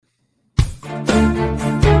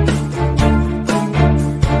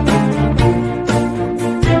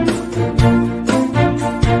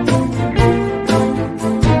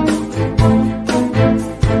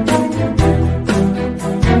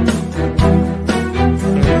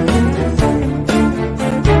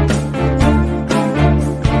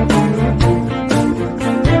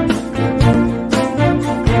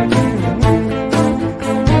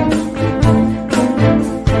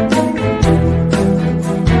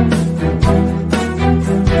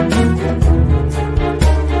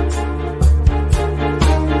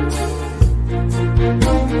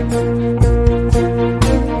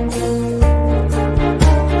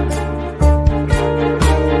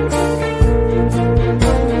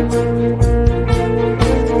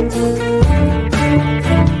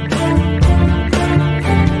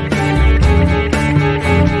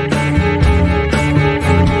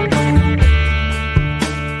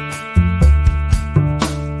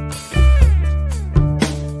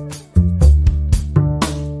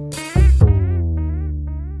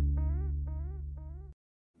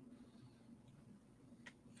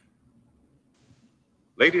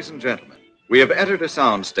Ladies and gentlemen, we have entered a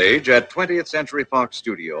soundstage at 20th Century Fox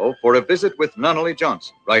Studio for a visit with Nunnally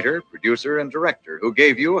Johnson, writer, producer, and director, who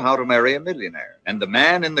gave you How to Marry a Millionaire, and the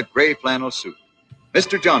man in the gray flannel suit.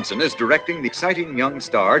 Mr. Johnson is directing the exciting young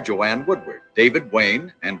star Joanne Woodward, David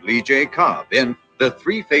Wayne, and Lee J. Cobb in The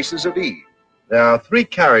Three Faces of Eve. There are three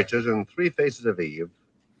characters in Three Faces of Eve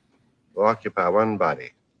who occupy one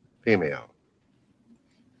body, female.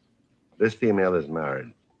 This female is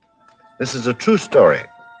married. This is a true story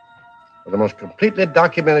of the most completely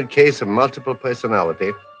documented case of multiple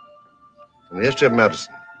personality in the history of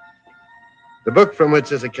medicine. The book from which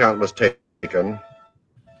this account was taken,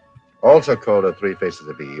 also called The Three Faces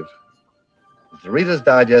of Eve, is the Reader's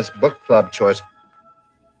Digest Book Club Choice.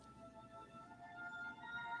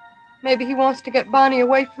 Maybe he wants to get Bonnie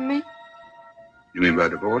away from me. You mean by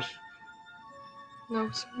divorce?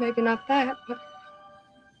 No, sir, maybe not that, but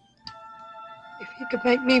if he could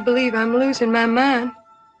make me believe I'm losing my mind.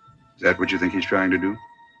 Is that what you think he's trying to do?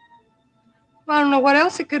 Well, I don't know what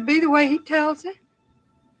else it could be the way he tells it.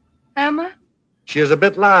 Am I? She is a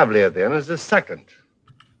bit livelier then as the second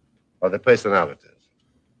of the personalities.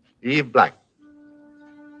 Eve Black,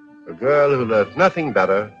 a girl who learned nothing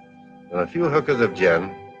better than a few hookers of gin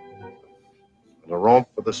and a romp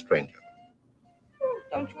with a stranger.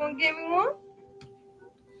 Don't you want to give me one?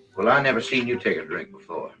 Well, I never seen you take a drink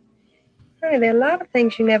before. Honey, there are a lot of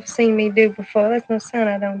things you never seen me do before. That's no sign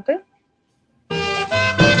I don't do.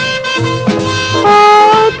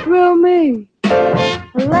 Oh, thrill me.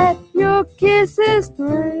 Let your kisses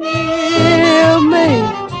thrill me.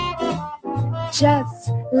 Just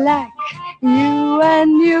like you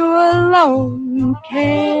and you alone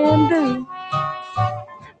can do.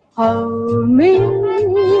 Hold me,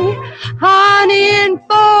 honey, and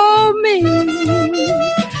fold me.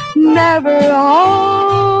 Never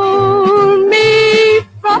hold me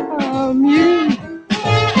from you.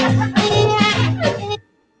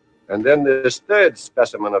 And then this third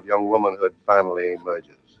specimen of young womanhood finally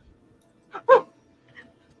emerges.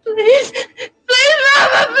 Please,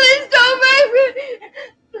 Mama, please don't make me.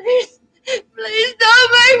 Please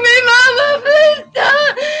don't make me, Mama. Please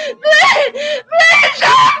don't. Please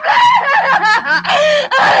don't.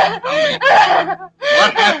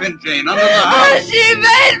 What happened, Jane? Under the house? She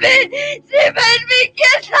made me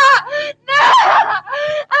kiss her.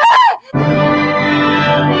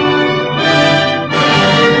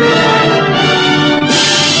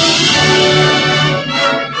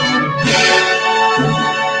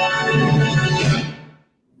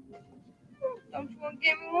 Don't you want to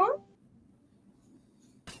give me one?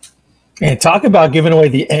 And talk about giving away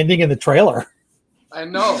the ending in the trailer. I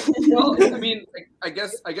know. Well, I mean, I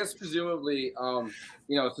guess presumably,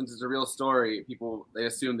 since it's a real story, they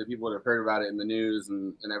assume that people would have heard about it in the news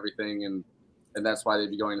and everything, and that's why they'd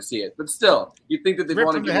be going to see it. But still, you'd think that they'd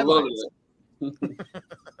want to give a little bit of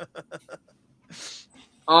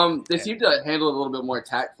it. They seem to handle it a little bit more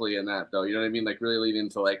tactfully in that, though. You know what I mean? Like, really lead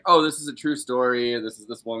into like, oh, this is a true story. This is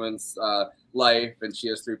this woman's life, and she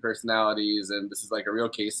has three personalities, and this is like a real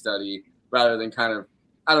case study, rather than kind of,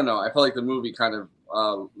 I don't know. I feel like the movie kind of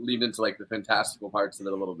leaned into like the fantastical parts of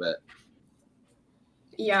it a little bit.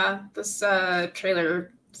 Yeah, this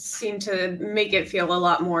trailer seemed to make it feel a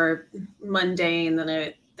lot more mundane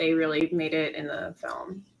than they really made it in the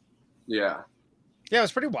film. Yeah. Yeah, it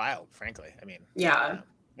was pretty wild, frankly. I mean, yeah,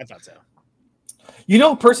 I thought so. You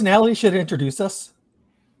know, personality should introduce us.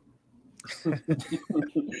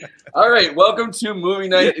 All right, welcome to Movie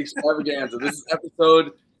Night Extravaganza. This is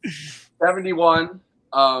episode 71.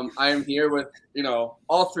 I am here with,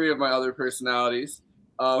 all three of my other personalities.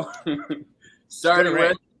 Starting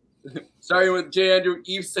with J. Andrew,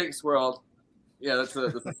 Eve Six World. Yeah, that's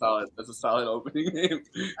a solid opening name.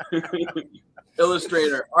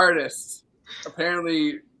 Illustrator, artist,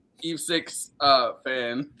 apparently Eve Six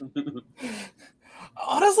fan.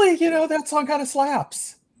 Honestly, that song kind of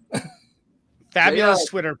slaps. Fabulous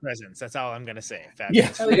Twitter presence. That's all I'm gonna say.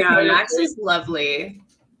 Fabulous. Oh yeah, Max is lovely.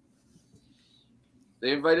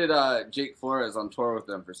 They invited Jake Flores on tour with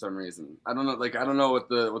them for some reason. I don't know. Like, I don't know what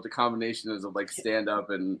the combination is of like stand up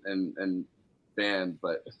and band,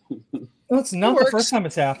 but well, it's not the first time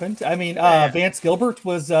it's happened. I mean, Vance Gilbert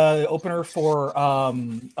was opener for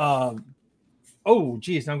now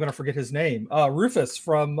I'm gonna forget his name. Rufus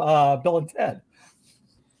from Bill and Ted.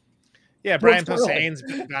 Yeah, Brian Posehn's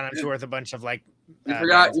gone on tour with a bunch of like. You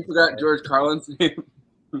forgot George Carlin's name.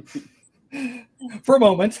 For a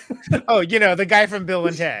moment. Oh, the guy from Bill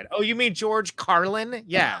and Ted. Oh, you mean George Carlin?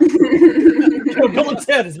 Yeah. Bill and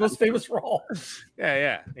Ted, his most famous role.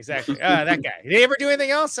 Yeah, exactly. That guy. Did he ever do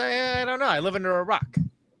anything else? I don't know. I live under a rock.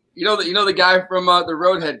 You know the guy from the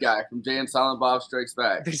Roadhead guy from Jay and Silent Bob Strikes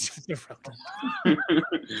Back.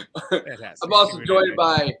 I'm also joined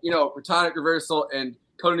by Protonic Reversal and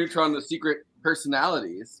Conan Neutron, the Secret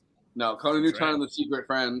Personalities. No, Conan Neutron and the Secret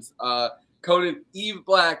Friends. Conan Eve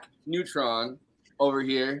Black Neutron over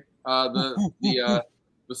here. The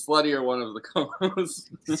sluttier one of the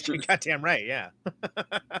co-hosts. Goddamn right, yeah.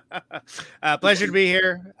 Pleasure to be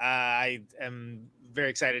here. I am very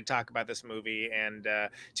excited to talk about this movie and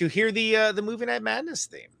to hear the Movie Night Madness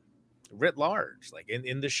theme writ large, like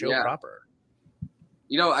in the show proper.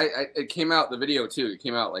 It came out, the video too. It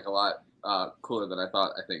came out like a lot cooler than I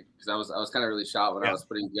thought. I think because I was kind of really shocked when I was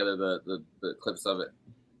putting together the clips of it.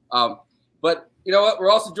 But you know what? We're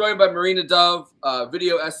also joined by Marina Dove,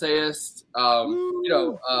 video essayist,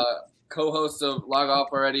 co-host of Log Off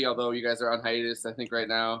Already. Although you guys are on hiatus, I think right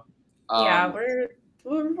now.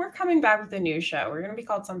 We're coming back with a new show. We're going to be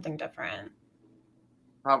called something different.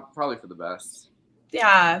 Probably for the best.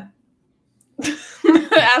 Yeah.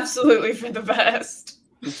 Absolutely for the best.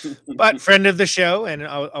 But friend of the show and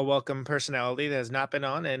a welcome personality that has not been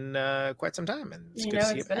on in quite some time. And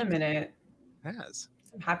it's been a minute. It has.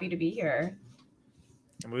 I'm happy to be here.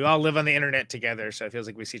 And we all live on the internet together, so it feels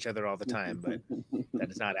like we see each other all the time, but that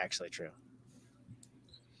is not actually true.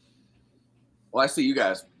 Well, I see you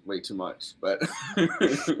guys way too much, but no.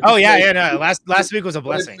 Last week was a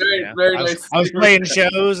blessing. Very nice. I was playing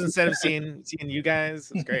shows instead of seeing you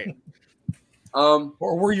guys. It was great.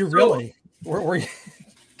 Or were you really? Were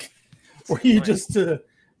you just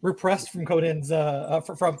repressed from Conan's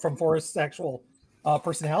from Forrest's actual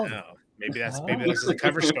personality? No, maybe this is a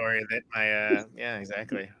cover story that my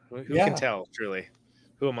exactly. Who can tell truly?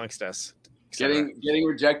 Who amongst us? Getting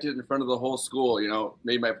rejected in front of the whole school,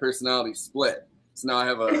 made my personality split. So now I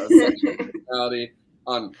have a personality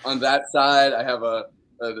on that side. I have an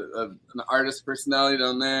artist personality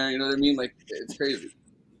down there. You know what I mean? Like, it's crazy.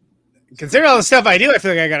 Considering all the stuff I do, I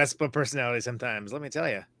feel like I got a split personality sometimes. Let me tell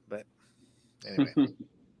you. But anyway, I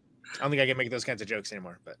don't think I can make those kinds of jokes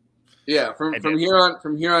anymore. But yeah, from here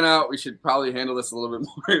on out, we should probably handle this a little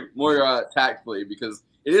bit more tactfully because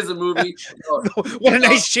it is a movie. What a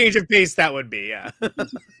nice change of pace that would be. Yeah, it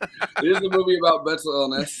is a movie about mental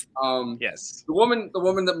illness. Yes, the woman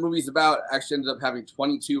that movie's about actually ended up having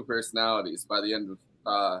 22 personalities by the end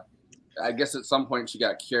of. I guess at some point she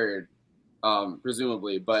got cured,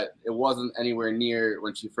 presumably, but it wasn't anywhere near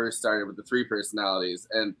when she first started with the 3 personalities.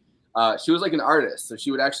 And she was like an artist, so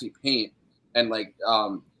she would actually paint, and like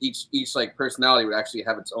each like personality would actually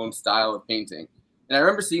have its own style of painting. And I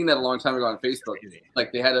remember seeing that a long time ago on Facebook.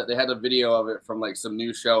 Like they had a video of it from like some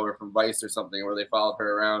news show or from Vice or something where they followed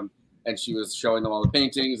her around and she was showing them all the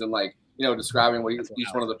paintings and like describing what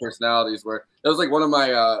each one of the personalities were. That was like one of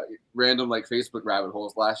my random like Facebook rabbit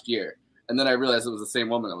holes last year. And then I realized it was the same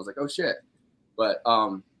woman. I was like, oh shit. But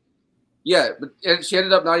she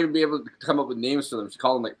ended up not even being able to come up with names for them. She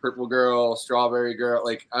called them like Purple Girl, Strawberry Girl,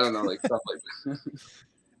 like I don't know, like stuff like that.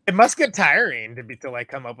 It must get tiring to like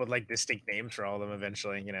come up with like distinct names for all of them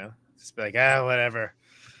eventually, Just be like, whatever.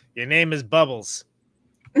 Your name is Bubbles.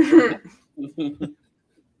 But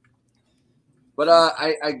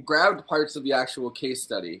I grabbed parts of the actual case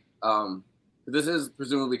study. This is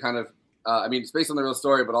presumably kind of, it's based on the real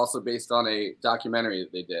story, but also based on a documentary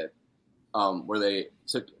that they did, where they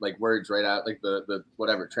took like words right out, like the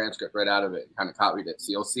whatever transcript right out of it, and kind of copied it.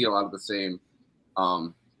 So you'll see a lot of the same,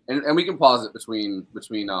 and we can pause it between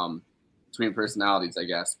personalities, I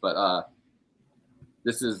guess. But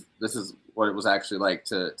this is what it was actually like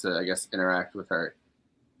to I guess interact with her.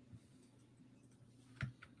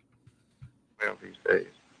 Well, these days.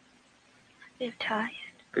 I feel tired.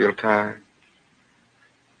 Feel tired?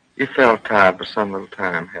 You felt tired for some little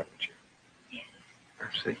time, haven't you? Yes. I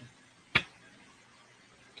see.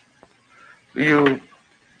 Do you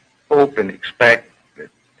hope and expect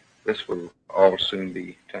that this will all soon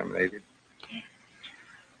be terminated? Yes.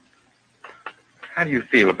 How do you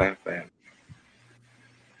feel about that?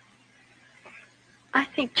 I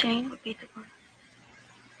think Jane will be the one.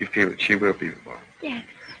 You feel that she will be the one? Yes.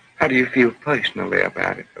 How do you feel personally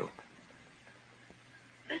about it, though?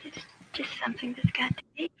 But it's just something that's got to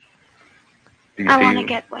be. I want to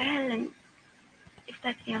get well, and if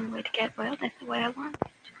that's the only way to get well, that's the way I want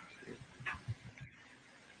it.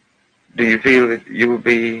 Do you feel that you will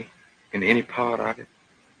be in any part of it?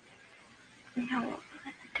 No, I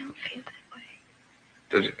don't feel that way.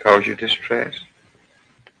 Does it cause you distress?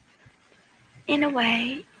 In a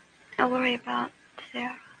way, I worry about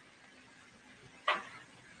Sarah.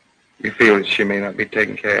 You feel that she may not be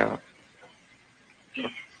taken care of?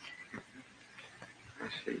 Yes. I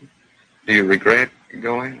see. Do you regret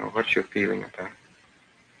going, or what's your feeling about it?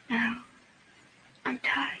 No. I'm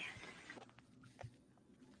tired.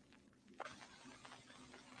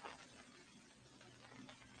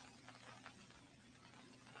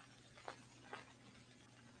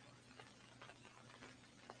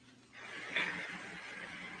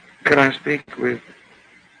 Could I speak with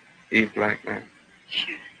Eve Black now?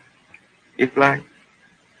 Sure. Eve Black?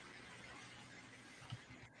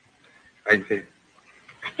 How you feel?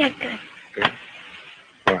 I feel good. Good.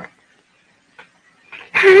 Why?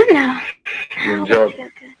 I don't know. You I enjoyed, always feel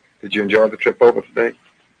good. did you enjoy the trip over today?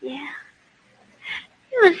 Yeah.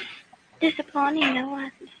 It was disappointing, though,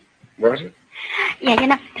 wasn't it? Was it? Yeah, you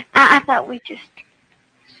know, I thought we just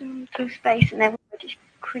zoomed through space and then we were just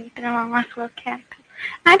creeping along like a little caterpillar.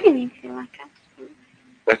 I didn't even feel like I was moving.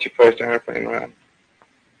 That's your first airplane ride?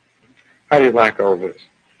 How do you like all this?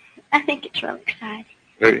 I think it's real exciting.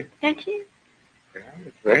 Do you? Don't you? Yeah,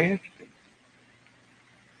 it's very interesting.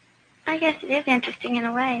 I guess it is interesting in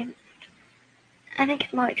a way. I think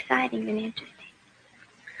it's more exciting than interesting.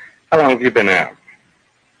 How long have you been out?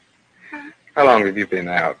 Huh? How long have you been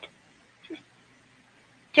out? Do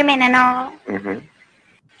you mean in all? Mm-hmm.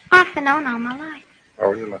 Off and on all my life.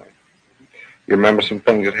 All your life. You remember some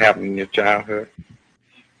things that happened in your childhood?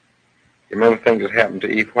 You remember things that happened to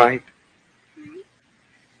Eve White?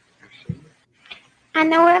 I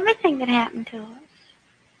know everything that happened to us.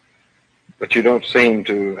 But you don't seem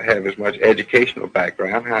to have as much educational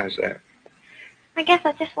background. How is that? I guess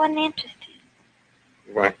I just wasn't interested.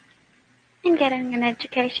 Why? In getting an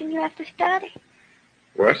education, you have to study.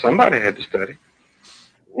 Well, somebody had to study.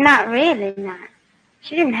 Not really, not.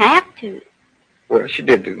 She didn't have to. Well, she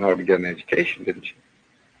did in order to get an education, didn't she?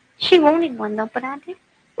 She wanted one, though, but I did.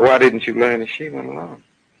 Why didn't you learn as she went along?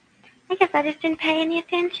 I guess I just didn't pay any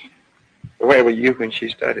attention. Where were you when she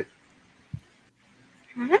studied?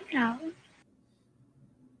 I don't know.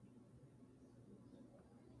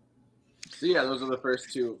 So yeah, those are the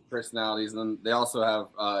first two personalities, and then they also have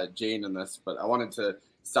Jane in this. But I wanted to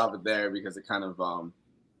stop it there because it kind of,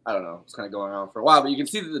 I don't know, it's kind of going on for a while. But you can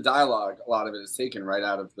see that the dialogue, a lot of it is taken right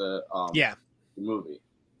out of the the movie.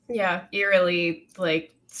 Yeah, eerily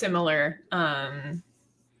like similar.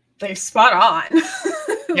 They're spot on.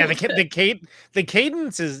 Yeah, the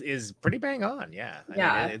cadence is pretty bang on. Yeah,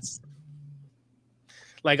 I mean, it's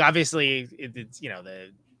like obviously it's you know the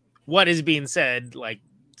what is being said like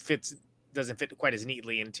doesn't fit quite as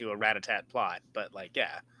neatly into a rat-a-tat plot, but like it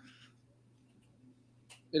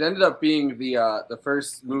ended up being the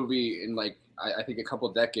first movie in like I think a couple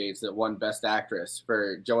decades that won Best Actress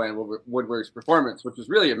for Joanne Woodward's performance, which was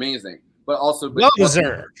really amazing, but also well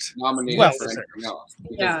deserved, nominated for anything else.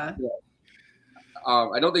 Because,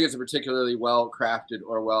 I don't think it's a particularly well crafted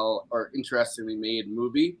or interestingly made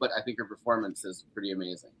movie, but I think her performance is pretty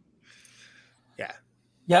amazing. Yeah.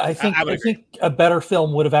 Yeah, I think a better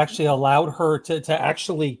film would have actually allowed her to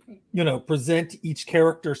actually, present each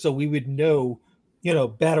character so we would know,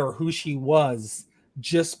 better who she was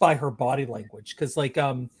just by her body language. Because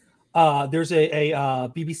there's a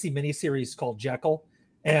BBC miniseries called Jekyll,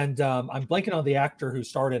 and I'm blanking on the actor who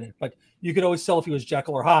starred in it, but you could always tell if he was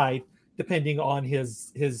Jekyll or Hyde depending on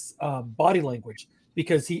his body language,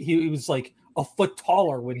 because he was like a foot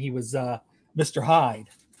taller when he was Mr. Hyde.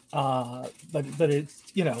 But it's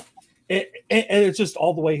it's just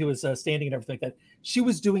all the way he was standing and everything like that. She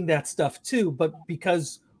was doing that stuff too, but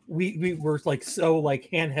because we were like so like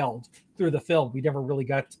handheld through the film, we never really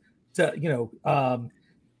got to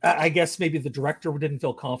I guess maybe the director didn't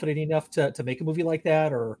feel confident enough to make a movie like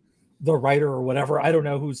that, or the writer or whatever. I don't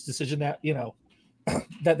know whose decision that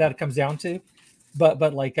that comes down to,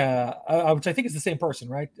 but like which I think is the same person,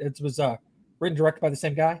 right? It was written and directed by the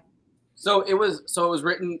same guy. So it was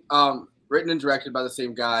written and directed by the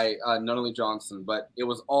same guy, Nunnally Johnson, but it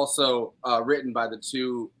was also written by the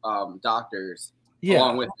two doctors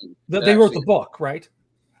along with him. They wrote the book, right?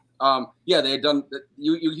 Yeah, they had done.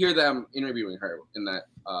 You hear them interviewing her in that.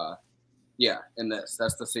 In this,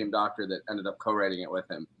 that's the same doctor that ended up co-writing it with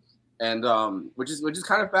him, and which is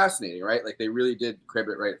kind of fascinating, right? Like they really did crib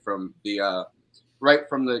it right from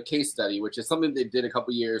the case study, which is something they did a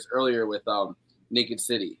couple years earlier with Naked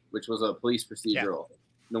City, which was a police procedural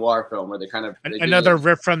noir film where they another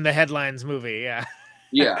rip from the headlines movie.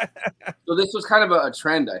 Yeah. So this was kind of a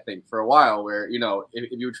trend, I think, for a while where,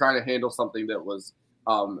 if you were trying to handle something that was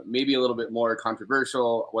maybe a little bit more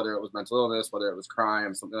controversial, whether it was mental illness, whether it was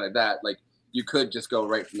crime, something like that, like you could just go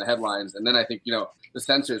right from the headlines. And then I think, the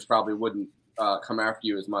censors probably wouldn't come after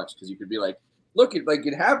you as much because you could be like, look,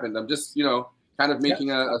 it happened. I'm just, kind of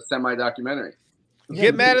making a semi-documentary.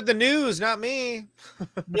 Get mad at the news, not me.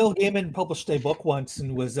 Neil Gaiman published a book once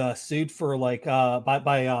and was sued for like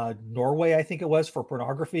by Norway, I think it was, for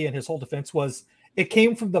pornography, and his whole defense was it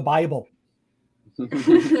came from the Bible.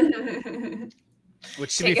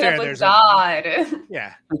 Which, to be fair, there's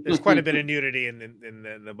there's quite a bit of nudity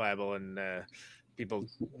in the Bible, and people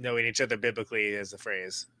knowing each other biblically is the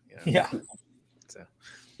phrase. Yeah. So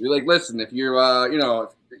you're like, listen, if you're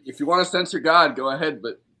if you want to censor God, go ahead,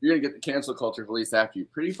 but you're gonna get the cancel culture police after you.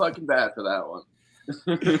 Pretty fucking bad for that one.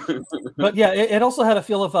 But yeah, it also had a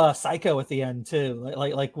feel of Psycho at the end too,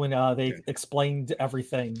 like when they explained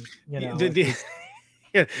everything.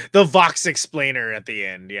 The Vox explainer at the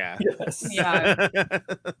end. Yeah. Yes. Yeah.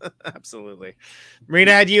 Absolutely.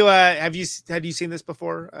 Marina, have you seen this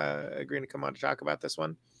before? Agreeing to come on to talk about this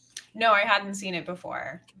one? No, I hadn't seen it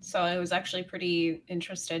before, so I was actually pretty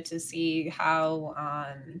interested to see how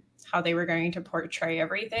they were going to portray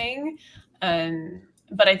everything.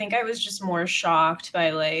 But I think I was just more shocked by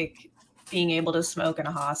like being able to smoke in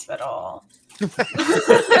a hospital.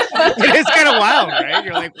 It is kind of wild, right?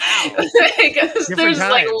 You're like, wow. There's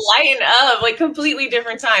like lighting up, like completely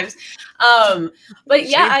different times. But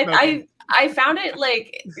yeah, I found it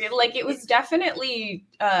like it was definitely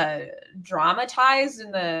dramatized,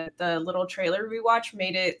 and the little trailer we watched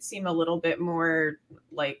made it seem a little bit more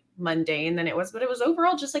like mundane than it was, but it was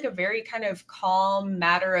overall just like a very kind of calm,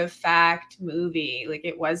 matter-of-fact movie. Like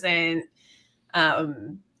it wasn't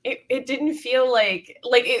it didn't feel like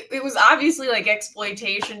it was obviously like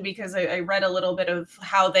exploitation, because I read a little bit of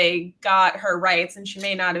how they got her rights, and she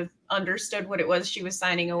may not have understood what it was she was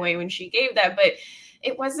signing away when she gave that, but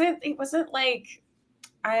it wasn't like,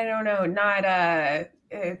 I don't know, not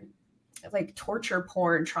like torture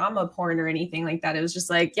porn, trauma porn or anything like that. It was just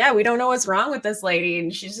like, yeah, we don't know what's wrong with this lady,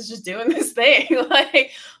 and she's just doing this thing. Like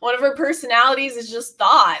one of her personalities is just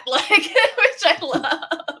thought, like, which I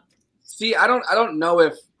love. See, I don't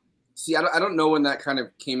know when that kind of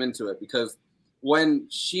came into it, because when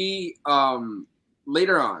she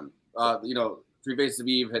later on, Three Faces of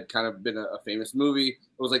Eve had kind of been a famous movie.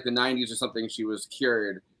 It was like the 90s or something. She was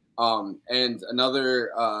cured. And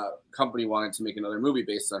another company wanted to make another movie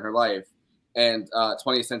based on her life. And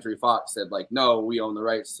 20th Century Fox said, like, no, we own the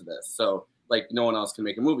rights to this. So, like, no one else can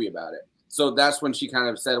make a movie about it. So that's when she kind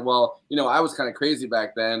of said, well, I was kind of crazy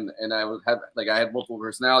back then, and I had multiple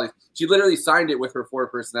personalities. She literally signed it with her 4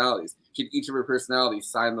 personalities. Each of her personalities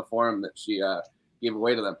signed the form that she gave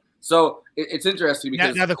away to them. So it's interesting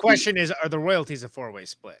because now the question is, are the royalties a 4-way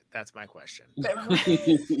split? That's my question. Well,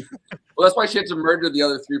 that's why she had to murder the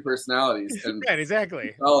other 3 personalities. And right,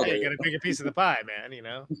 exactly. Oh, you got to take a piece of the pie, man.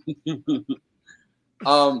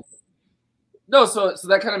 No, so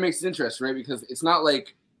that kind of makes it interesting, right? Because it's not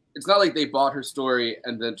like they bought her story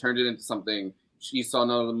and then turned it into something. She saw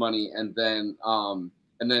none of the money, and then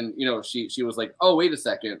she was like, oh, wait a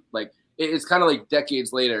second, like. It's kind of like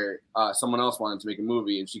decades later, someone else wanted to make a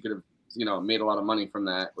movie, and she could have, made a lot of money from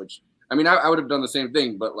that. Which, I mean, I would have done the same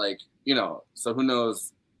thing, but so who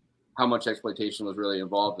knows how much exploitation was really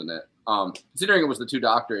involved in it? Considering it was the 2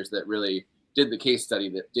 doctors that really did the case study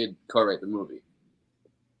that did co-write the movie.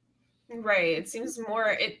 Right. It seems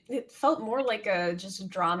more. It felt more like a just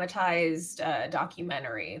dramatized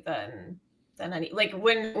documentary than any, like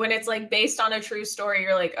when it's like based on a true story,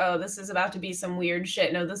 you're like, oh, this is about to be some weird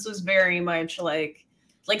shit. No, this was very much like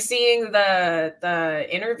seeing the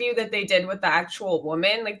interview that they did with the actual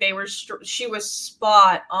woman. Like she was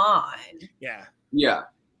spot on. Yeah.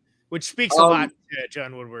 Which speaks a lot to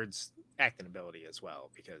John Woodward's acting ability as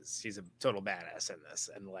well, because he's a total badass in this,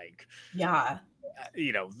 and like, yeah,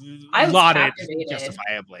 lauded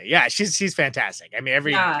justifiably. Yeah, she's fantastic. I mean,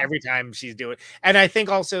 every time she's doing, and I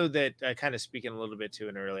think also that kind of speaking a little bit to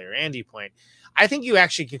an earlier Andy point, I think you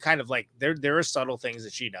actually can kind of like there are subtle things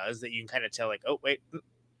that she does that you can kind of tell, like, oh wait,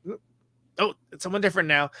 oh, it's someone different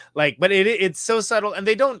now. Like, but it's so subtle, and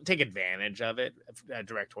they don't take advantage of it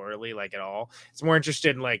directorially, like, at all. It's more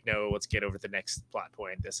interested in like, no, let's get over the next plot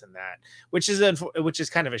point, this and that, which is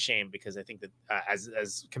kind of a shame, because I think that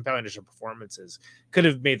as compelling as her performances could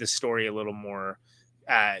have made the story a little more,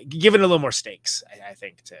 given a little more stakes, I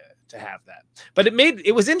think, to have that. But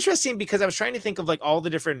it was interesting, because I was trying to think of like all the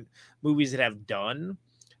different movies that have done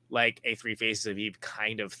like a Three Faces of Eve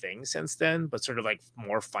kind of thing since then, but sort of like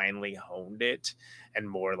more finely honed it and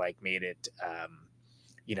more like made it,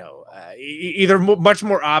 either much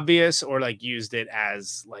more obvious, or like used it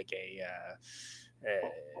as like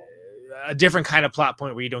a different kind of plot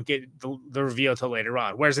point where you don't get the reveal till later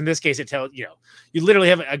on. Whereas in this case, it tells, you literally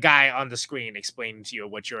have a guy on the screen explaining to you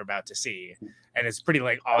what you're about to see. And it's pretty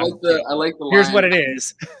like, I like the here's line. what it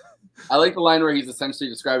is. I like the line where he's essentially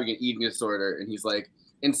describing an eating disorder, and he's like,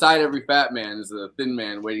 inside every fat man is a thin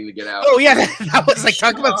man waiting to get out. Oh yeah, that was like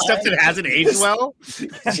talking about stuff that hasn't aged well.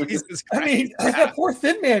 Jesus Christ. I mean, that poor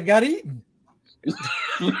thin man got eaten.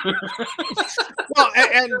 Well,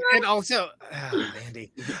 and also,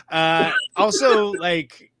 Mandy, also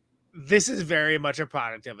like this is very much a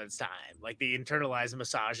product of its time. Like the internalized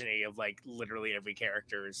misogyny of like literally every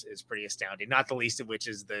character is pretty astounding. Not the least of which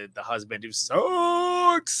is the husband who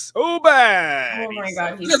sucks so bad. Oh my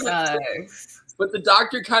god, he sucks. But the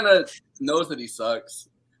doctor kind of knows that he sucks,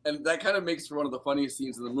 and that kind of makes for one of the funniest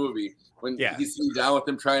scenes in the movie when he's sitting down with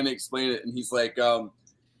him trying to explain it, and he's like,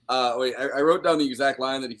 wait, I wrote down the exact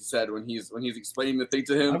line that he said when he's explaining the thing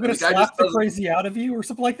to him. I'm gonna slap the crazy out of you or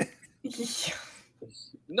something like that.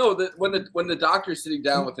 No, when the doctor's sitting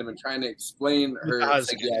down with him and trying to explain her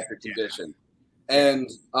psychiatric condition, and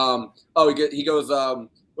he goes,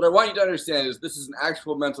 what I want you to understand is this is an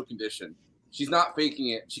actual mental condition. She's not faking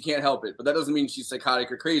it. She can't help it, but that doesn't mean she's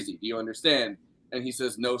psychotic or crazy. Do you understand? And he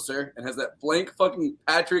says, no, sir, and has that blank fucking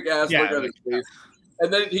Patrick ass look on his face.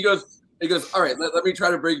 And then he goes, all right, let me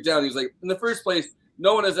try to break it down. He's like, in the first place,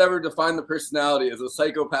 no one has ever defined the personality as a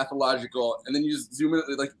psychopathological, and then you just zoom in,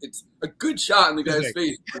 like it's a good shot in the guy's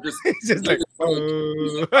face. Just like,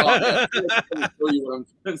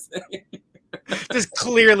 just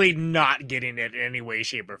clearly not getting it in any way,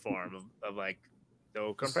 shape, or form of like,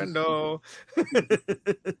 no comprendo.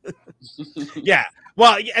 Yeah,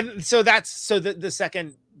 well, and so the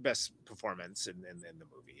second best performance in the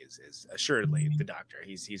movie is assuredly the doctor.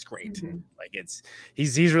 He's great. Mm-hmm. Like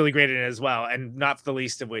he's really great in it as well, and not the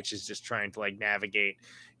least of which is just trying to like navigate,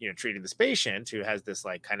 treating this patient who has this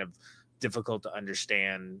like kind of difficult to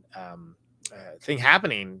understand thing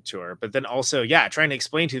happening to her, but then also trying to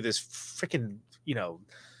explain to this freaking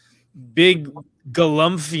big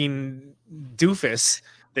galumphing doofus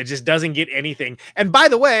that just doesn't get anything. And by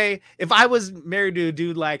the way, if I was married to a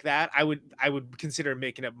dude like that, I would consider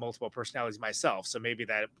making up multiple personalities myself. So maybe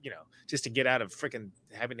that, just to get out of freaking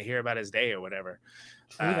having to hear about his day or whatever.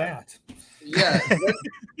 That. Yeah.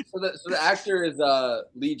 So the actor is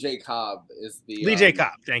Lee J. Cobb is the Lee J.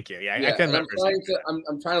 Cobb. Thank you. Yeah. I couldn't remember.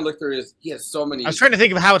 I'm trying to look through he has so many. I was trying to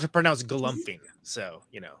think of how to pronounce galumphing. So,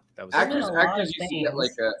 that was actors used to get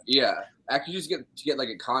like actors used to get like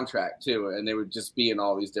a contract too, and they would just be in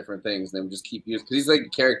all these different things, and they would just keep using because he's like a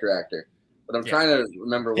character actor. But I'm trying to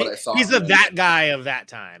remember what I saw. He's that guy of that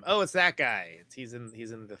time. Oh, it's that guy. He's in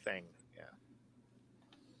the thing.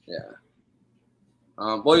 Yeah.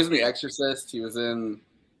 Well, he was in The Exorcist. He was in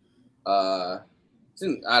I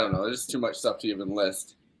don't know. There's too much stuff to even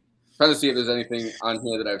list. I'm trying to see if there's anything on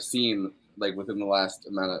here that I've seen like within the last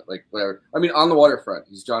amount of like whatever. I mean, On the Waterfront.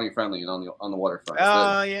 He's Johnny Friendly and on the Waterfront.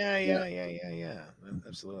 Oh, yeah.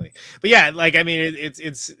 Absolutely. But yeah, like I mean,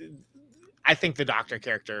 it's. I think the doctor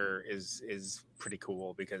character is pretty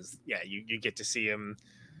cool because you get to see him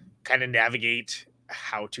kind of navigate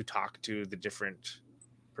how to talk to the different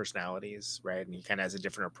personalities, right? And he kind of has a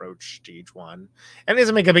different approach to each one, and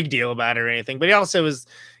doesn't make a big deal about it or anything. But he also is,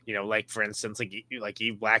 like for instance, like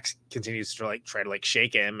Eve Black continues to like try to like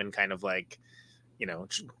shake him and kind of like,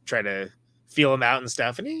 try to feel him out and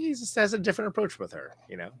stuff, and he just has a different approach with her,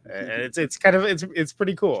 and it's kind of it's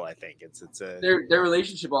pretty cool. I think it's their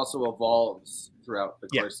relationship also evolves throughout the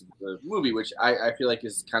course of the movie, which I feel like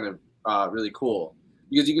is kind of really cool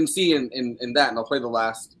because you can see in that, and I'll play the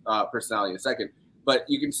last personality in a second. But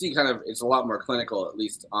you can see kind of it's a lot more clinical, at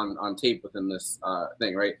least on tape within this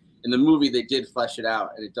thing, right? In the movie, they did flesh it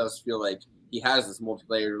out, and it does feel like he has this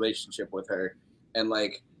multi-layered relationship with her. And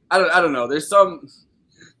like, I don't know. There's some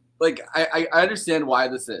like I understand why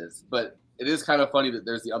this is, but it is kind of funny that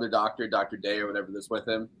there's the other doctor, Dr. Day or whatever, that's with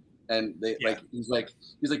him, and they he's like,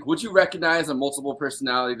 would you recognize a multiple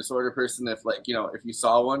personality disorder person if if you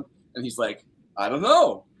saw one? And he's like, I don't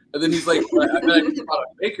know. And then he's like, I bet I can spot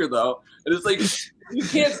a faker though. And it's like, you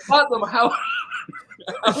can't spot them. How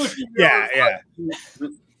would you know?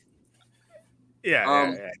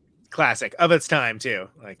 Yeah. Classic of its time too.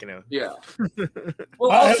 Like, Yeah.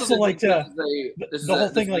 Well, I also like this is the whole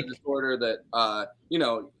thing, this like is a disorder that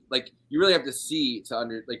like you really have to see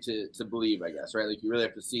to believe, I guess, right? Like you really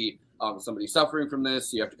have to see somebody suffering from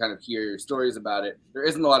this. You have to kind of hear stories about it. There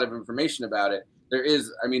isn't a lot of information about it. There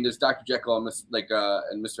is, I mean, there's Dr. Jekyll and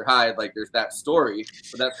and Mr. Hyde. Like, there's that story,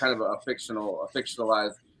 but that's kind of a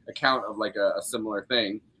fictionalized account of like a similar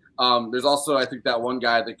thing. There's also, I think, that one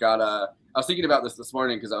guy that got I was thinking about this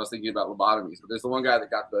morning because I was thinking about lobotomies. But there's the one guy that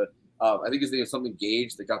got the, I think his name is something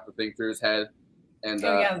Gage, that got the thing through his head. And the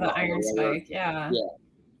iron spike, yeah.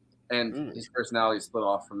 And his personality split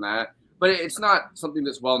off from that. But it's not something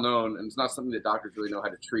that's well known, and it's not something that doctors really know how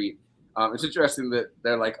to treat. It's interesting that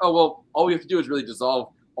they're like, oh, well, all we have to do is really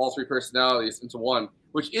dissolve all three personalities into one,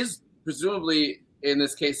 which is presumably, in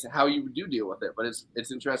this case, how you do deal with it. But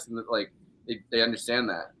it's interesting that, like, they understand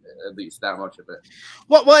that, at least that much of it.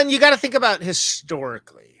 Well, and you got to think about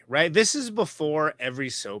historically, right? This is before every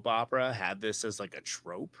soap opera had this as like a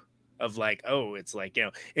trope of like, oh, it's like, you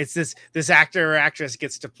know, it's this actor or actress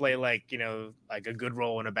gets to play like, you know, like a good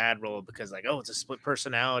role and a bad role because like, oh, it's a split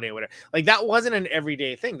personality or whatever. Like that wasn't an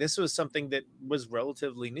everyday thing. This was something that was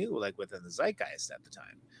relatively new, like within the zeitgeist at the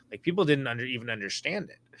time. Like people didn't even understand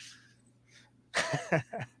it.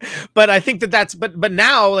 But I think that's but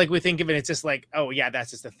now, like, we think of it, it's just like, oh yeah, that's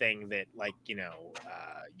just a thing that, like, you know,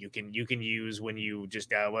 you can use when you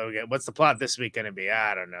just what's the plot this week gonna be?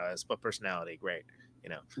 I don't know. It's split personality, great, you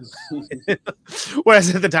know.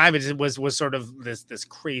 Whereas at the time it was sort of this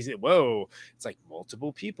crazy, whoa, it's like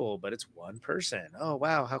multiple people, but it's one person. Oh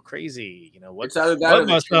wow, how crazy, you know. What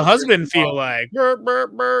must the husband feel like? Burr, burr,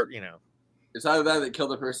 burr, you know. It's either that kill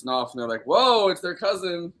the person off and they're like, whoa, it's their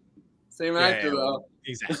cousin. Same actor, though.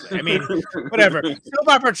 Exactly. I mean, whatever. Soap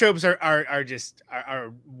opera tropes are just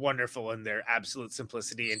wonderful in their absolute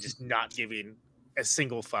simplicity and just not giving a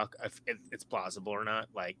single fuck if it's plausible or not.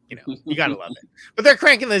 Like, you know, you gotta love it. But they're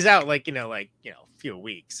cranking this out like a few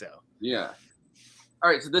weeks. So yeah.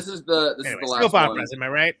 All right. So this is the last soap operas. Am I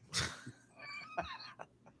right?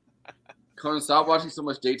 Conan, stop watching so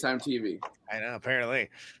much daytime TV. I know. Apparently.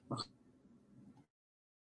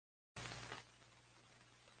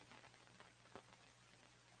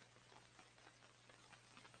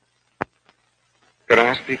 Could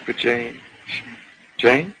I speak with Jane?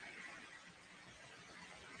 Jane?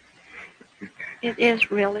 It is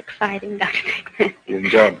real exciting, Dr. Hickman. You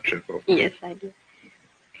enjoyed the trip over? Yes, I did.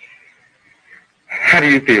 How do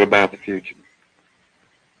you feel about the future?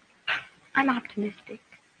 I'm optimistic.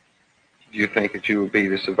 Do you think that you will be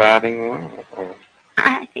the surviving one? Or?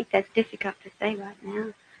 I think that's difficult to say right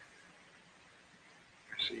now.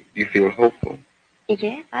 I see. Do you feel hopeful?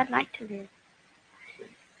 Yes, I'd like to live.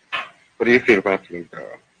 What do you feel about the little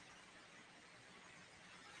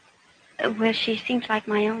girl? Well, she seems like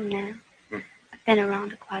my own now. I've been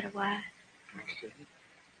around her quite a while. I see.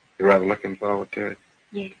 You're rather looking forward to it?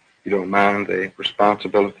 Yes. You don't mind the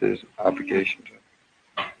responsibilities, obligations?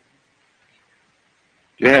 Do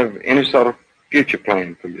you have any sort of future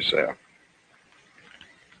plan for yourself?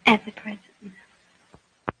 At the present, no.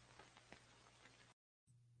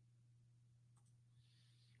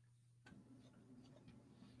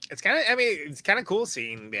 It's kind of cool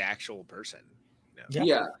seeing the actual person. You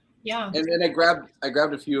know? Yeah. And I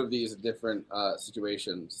grabbed a few of these different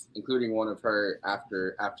situations, including one of her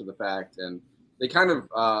after the fact, and they kind of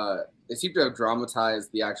they seem to have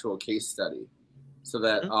dramatized the actual case study, so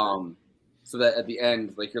that at the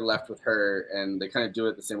end, like, you're left with her, and they kind of do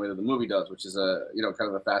it the same way that the movie does, which is kind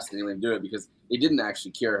of a fascinating way to do it because they didn't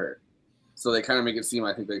actually cure her, so they kind of make it seem,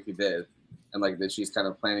 I think, like they did. And like that she's kind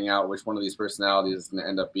of planning out which one of these personalities is going to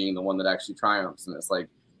end up being the one that actually triumphs. And it's like,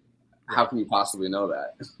 how can you possibly know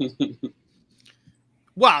that?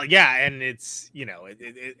 Well, yeah. And it's,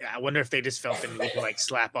 I wonder if they just felt the need to like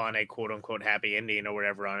slap on a quote unquote happy ending or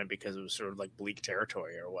whatever on it because it was sort of like bleak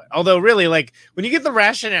territory or what. Although really, like, when you get the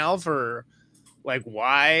rationale for like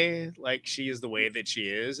why like she is the way that she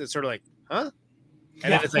is, it's sort of like, huh?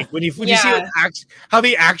 And then it's like when you see how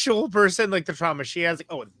the actual person, like the trauma she has, like,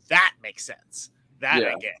 oh, that makes sense. That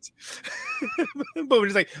I get. But when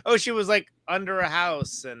it's like, oh, she was like under a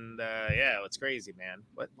house, and it's crazy, man.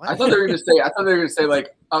 What? I thought they were gonna say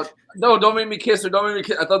like, no, don't make me kiss her, don't make me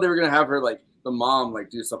kiss. I thought they were gonna have her like the mom like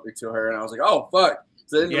do something to her, and I was like, oh fuck.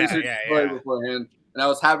 So I didn't research the story beforehand, and I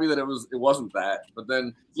was happy that it wasn't that. But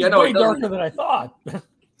then it's way darker than I thought.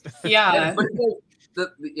 Yeah.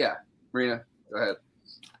 Marina, go ahead.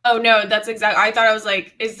 Oh no, that's exactly. I thought I was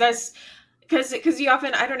like, is this because you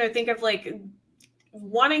often, I don't know, think of like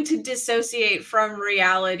wanting to dissociate from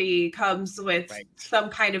reality comes with some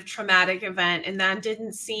kind of traumatic event, and that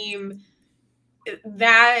didn't seem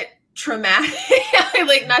that traumatic.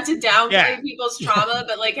 Like, not to downplay people's trauma,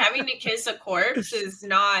 but like having to kiss a corpse is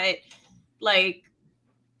not like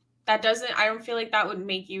that. I don't feel like that would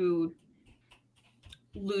make you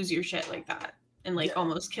lose your shit like that and like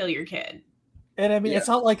almost kill your kid. And I mean, it's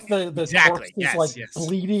not like the corpse is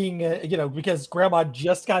bleeding, because grandma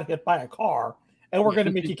just got hit by a car and we're going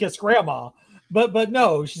to make you kiss grandma. But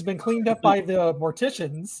no, she's been cleaned up by the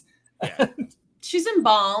morticians. She's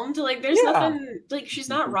embalmed. Like, there's nothing, like, she's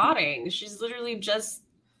not rotting. She's literally just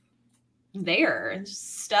there and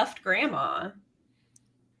stuffed grandma.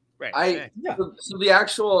 Right. So the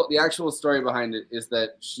actual story behind it is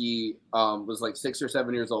that she was like 6 or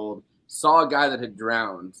 7 years old, saw a guy that had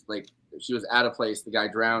drowned, like she was at a place, the guy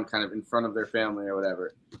drowned kind of in front of their family or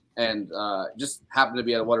whatever, and just happened to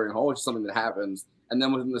be at a watering hole, which is something that happens. And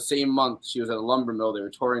then within the same month, she was at a lumber mill. They were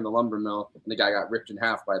touring the lumber mill, and the guy got ripped in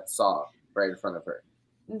half by the saw right in front of her.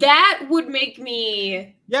 That would make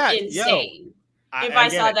me insane. If I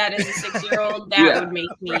saw that as a 6-year-old, that would make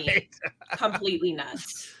me completely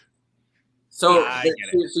nuts. So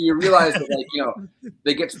you realize that, like, you know,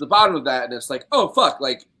 they get to the bottom of that, and it's like, oh fuck,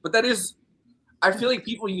 like, but that is, I feel like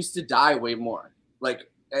people used to die way more, like,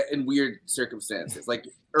 in weird circumstances, like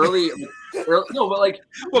early no, but like,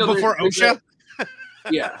 before OSHA.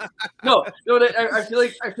 Yeah, no. I feel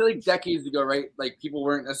like decades ago, right? Like, people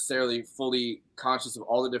weren't necessarily fully conscious of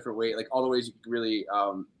all the different ways, like all the ways you could really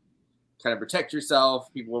kind of protect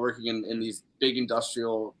yourself. People were working in these big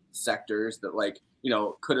industrial sectors that, like, you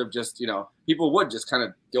know, could have just, you know, people would just kind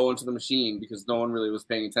of go into the machine because no one really was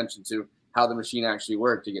paying attention to how the machine actually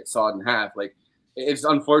worked to get sawed in half. Like, it's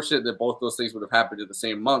unfortunate that both those things would have happened in the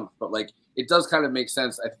same month, but like, it does kind of make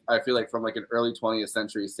sense. I feel like from like an early 20th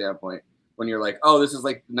century standpoint, when you're like, oh, this is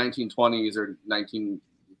like 1920s or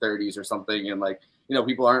 1930s or something. And like, you know,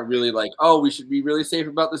 people aren't really like, oh, we should be really safe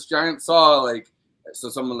about this giant saw. Like, so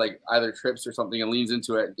someone like either trips or something and leans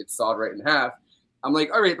into it and gets sawed right in half. I'm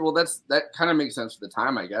like, all right, well, that kind of makes sense for the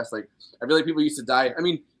time, I guess. Like, I feel like people used to die. I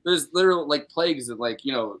mean, there's literal like plagues and like,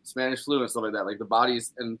 you know, Spanish flu and stuff like that. Like the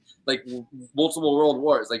bodies and like multiple world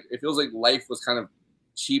wars. Like, it feels like life was kind of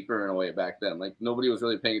cheaper in a way back then. Like, nobody was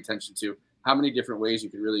really paying attention to how many different ways you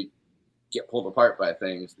could really get pulled apart by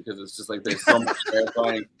things, because it's just like there's so much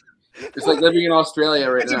terrifying. It's like living in Australia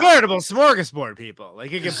right now. It's a veritable smorgasbord, people.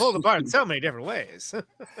 Like, you get pulled apart in so many different ways.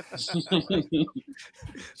 It's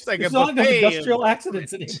like it's not industrial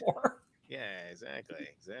accidents anymore. Yeah, exactly.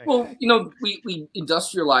 Well, you know, we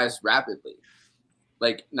industrialized rapidly.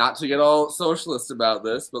 Like, not to get all socialist about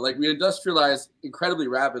this, but like, we industrialized incredibly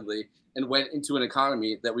rapidly and went into an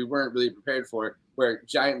economy that we weren't really prepared for, where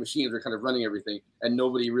giant machines were kind of running everything, and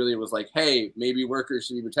nobody really was like, hey, maybe workers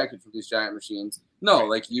should be protected from these giant machines. No,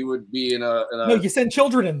 like, you would be in a no, you send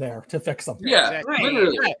children in there to fix them. Yeah, exactly.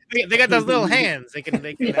 Literally. Yeah. They got those little hands. They can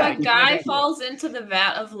if a guy falls into the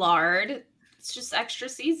vat of lard, it's just extra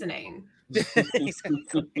seasoning. Upton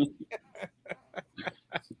Sinclair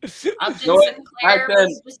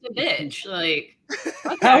was just a bitch. Like,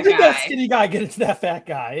 how did that skinny guy get into that fat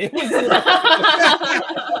guy?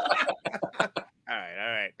 All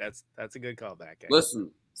right. That's a good callback. Listen,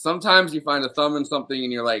 sometimes you find a thumb in something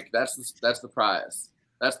and you're like, that's the prize.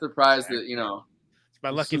 That's the prize that, you know. It's my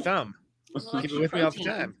lucky thumb. Keep it with me all the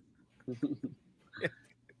time.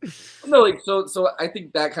 No, like, so I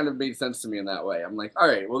think that kind of made sense to me in that way. I'm like, all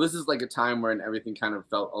right, well, this is like a time when everything kind of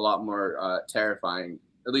felt a lot more terrifying.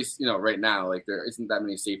 At least, you know, right now, like, there isn't that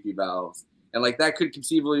many safety valves, and like, that could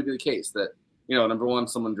conceivably be the case that, you know, number one,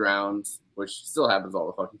 someone drowns, which still happens all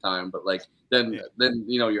the fucking time, but like, then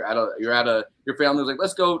you know, your family's like,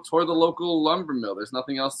 let's go tour the local lumber mill. There's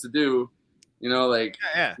nothing else to do, you know, like,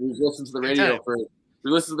 we listen to the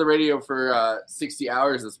radio for 60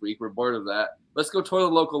 hours this week. We're bored of that. Let's go tour the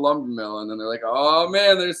local lumber mill. And then they're like, oh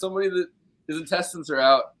man, there's somebody that his intestines are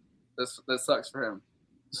out. That sucks for him.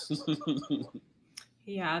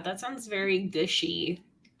 Yeah, that sounds very gushy.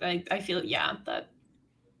 Like, I feel, that.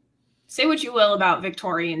 Say what you will about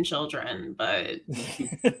Victorian children, but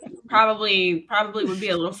probably would be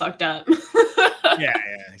a little fucked up. yeah,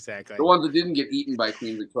 exactly. The ones that didn't get eaten by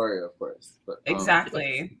Queen Victoria, of course. But,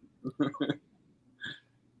 exactly.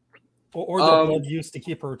 Or the blood used to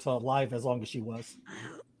keep her alive as long as she was.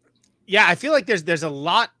 Yeah, I feel like there's a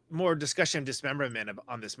lot more discussion of dismemberment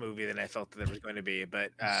on this movie than I felt that there was going to be.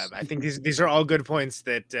 But I think these are all good points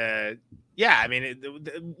that, I mean,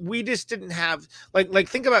 we just didn't have, like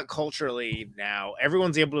think about culturally now.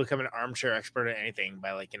 Everyone's able to become an armchair expert at anything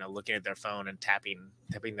by, like, you know, looking at their phone and tapping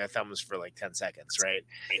their thumbs for like 10 seconds, right?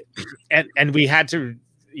 And we had to,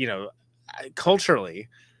 you know, culturally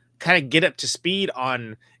kind of get up to speed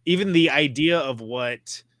on even the idea of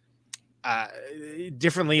what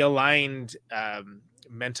differently aligned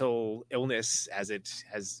mental illness, as it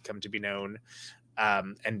has come to be known,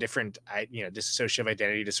 and different, dissociative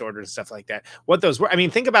identity disorder and stuff like that. What those were. I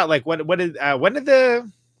mean, think about like when did like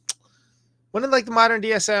the modern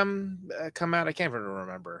DSM come out? I can't even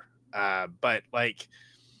remember. But like,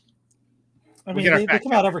 I mean, they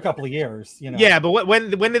come out every couple of years, you know. Yeah, but when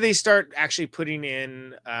did they start actually putting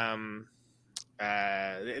in?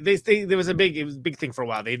 There was a big thing for a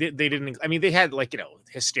while. They didn't. I mean, they had, like, you know,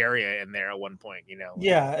 hysteria in there at one point. You know.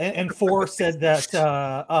 Yeah, and Four said that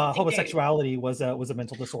homosexuality was a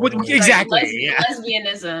mental disorder. Well, exactly. Like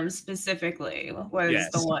lesbianism specifically was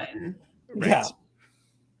the one. Right. Yeah.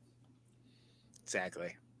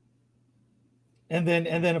 Exactly. And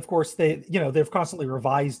then of course they've constantly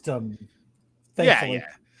revised them. Thankfully. Yeah.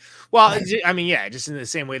 Well, I mean, yeah, just in the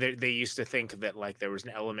same way that they used to think that like there was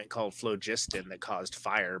an element called phlogiston that caused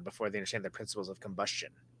fire before they understand the principles of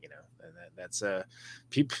combustion. That's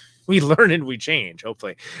we learn and we change,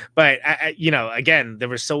 hopefully. But again, there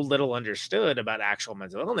was so little understood about actual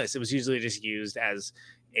mental illness. It was usually just used as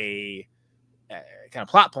a kind of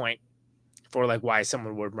plot point for like why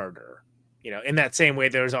someone would murder. In that same way,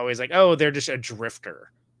 there was always like, oh, they're just a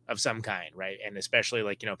drifter of some kind, right? And especially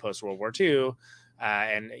like post World War II.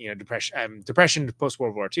 And depression post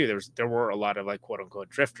World War II, there were a lot of like quote unquote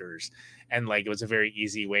drifters, and like it was a very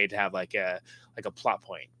easy way to have like a plot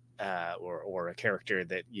point or a character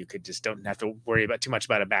that you could just don't have to worry about too much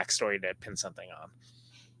about a backstory to pin something on.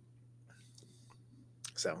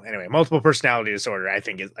 So anyway, multiple personality disorder, I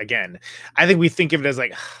think we think of it as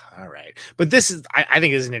like, all right, but this is I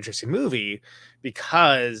think is an interesting movie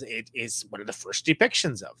because it is one of the first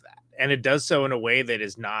depictions of that, and it does so in a way that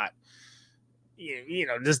is not.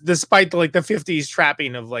 Despite the 50s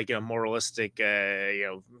trapping of like moralistic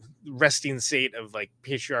resting state of like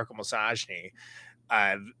patriarchal misogyny,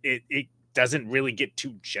 it doesn't really get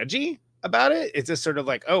too judgy about it. It's just sort of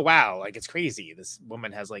like, oh wow, like it's crazy. This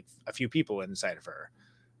woman has like a few people inside of her,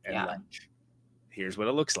 and like here's what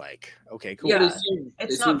it looks like. Okay, cool. Yeah,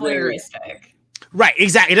 it's not voyeuristic. Right,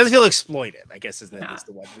 exactly. It doesn't feel exploited, I guess is the best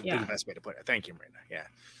way to put it. Thank you, Marina. Yeah.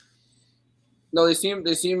 No, they seem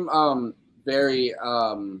very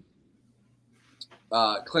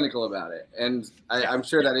clinical about it, and I'm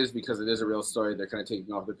sure that is because it is a real story. They're kind of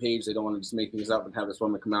taking off the page. They don't want to just make things up and have this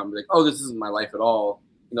woman come out and be like, oh, this isn't my life at all.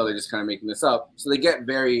 They're just kind of making this up. So they get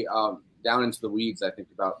very down into the weeds, I think,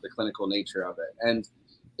 about the clinical nature of it, and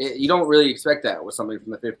you don't really expect that with something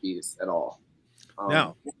from the 50s at all.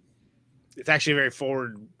 No, it's actually very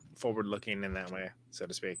forward looking in that way, so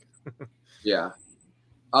to speak. Yeah.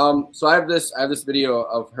 So I have this video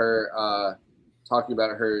of her talking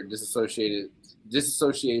about her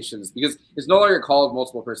disassociations, because it's no longer called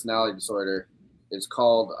multiple personality disorder. It's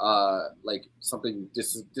called like something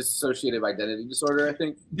dissociative identity disorder, I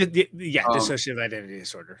think. Dissociative identity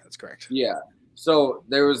disorder. That's correct. Yeah. So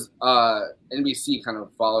there was NBC kind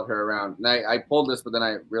of followed her around, and I pulled this, but then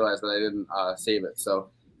I realized that I didn't save it. So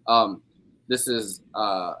this is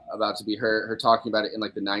about to be her talking about it in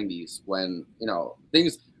like the 90s when,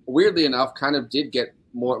 things weirdly enough kind of did get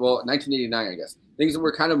more, 1989, I guess. Things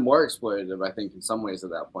were kind of more exploitative, I think, in some ways at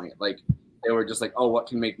that point. Like they were just like, oh, what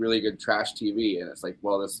can make really good trash TV? And it's like,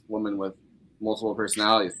 well, this woman with multiple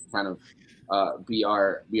personalities kind of be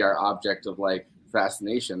our object of like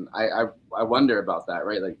fascination. I wonder about that,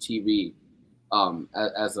 right? Like TV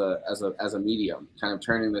as a medium, kind of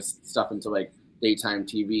turning this stuff into like daytime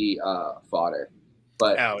TV fodder.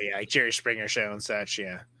 But like Jerry Springer show and such.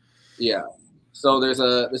 Yeah. So this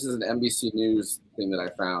is an NBC News thing that I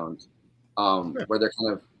found where they're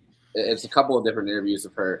kind of, it's a couple of different interviews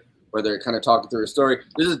of her where they're kind of talking through her story.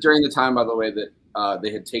 This is during the time, by the way, that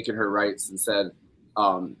they had taken her rights and said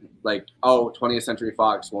like, oh, 20th Century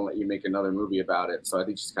Fox won't let you make another movie about it. So I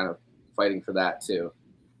think she's kind of fighting for that too.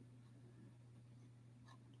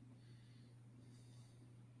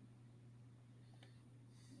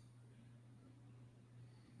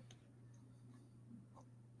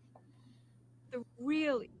 The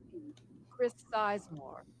real Chris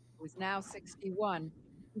Sizemore, who is now 61,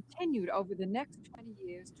 continued over the next 20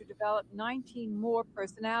 years to develop 19 more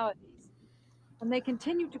personalities. And they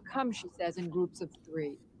continue to come, she says, in groups of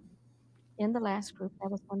 3. In the last group, there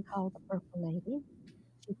was one called the Purple Lady.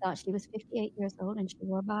 She thought she was 58 years old and she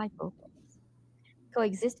wore bifocals.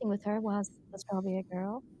 Coexisting with her was the Strawberry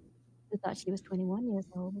Girl, who thought she was 21 years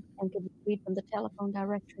old and could read from the telephone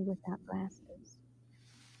directory without glasses.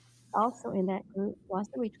 Also in that group was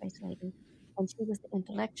the Retrace Lady, and she was the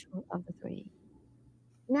intellectual of the 3.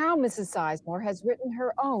 Now Mrs. Sizemore has written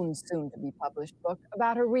her own soon-to-be-published book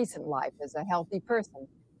about her recent life as a healthy person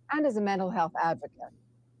and as a mental health advocate.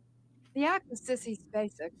 The actress Sissy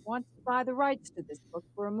Spacek wants to buy the rights to this book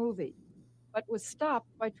for a movie, but was stopped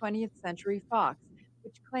by 20th Century Fox,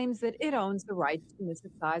 which claims that it owns the rights to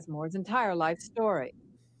Mrs. Sizemore's entire life story.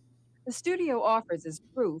 The studio offers as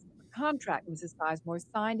proof a contract Mrs. Sizemore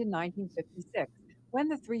signed in 1956 when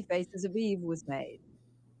The Three Faces of Eve was made.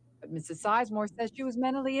 But Mrs. Sizemore says she was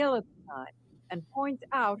mentally ill at the time and points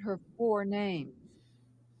out her 4 names.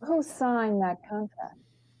 Who signed that contract?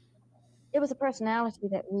 It was a personality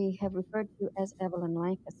that we have referred to as Evelyn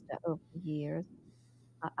Lancaster over the years.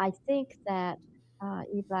 I think that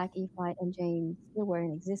E. Black, E. White, and Jane still were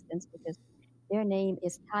in existence because their name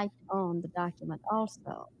is typed on the document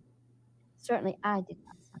also. Certainly I did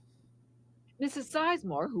not sign. Mrs.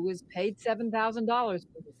 Sizemore, who was paid $7,000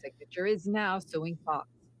 for the signature, is now suing Fox.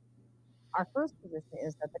 Our first position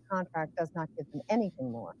is that the contract does not give them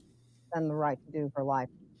anything more than the right to do her life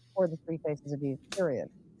for the 3 Faces of Eve period.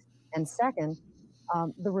 And second,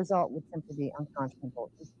 the result would simply be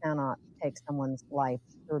unconscionable. You cannot take someone's life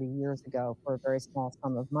 30 years ago for a very small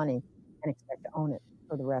sum of money and expect to own it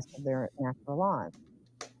for the rest of their natural lives.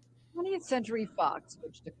 20th Century Fox,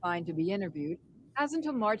 which declined to be interviewed, has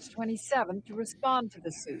until March 27th to respond to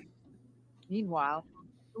the suit. Meanwhile,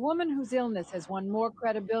 the woman whose illness has won more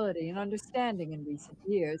credibility and understanding in recent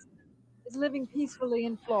years is living peacefully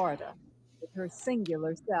in Florida with her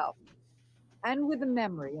singular self and with the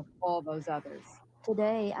memory of all those others.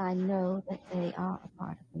 Today, I know that they are a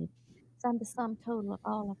part of me. So I'm the sum total of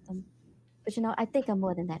all of them. But you know, I think I'm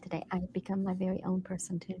more than that today. I've become my very own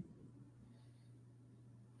person, too.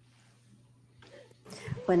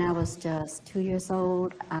 When I was just 2 years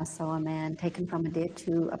old, I saw a man taken from a dead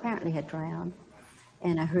who apparently had drowned.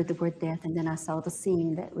 And I heard the word death, and then I saw the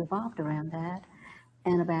scene that revolved around that.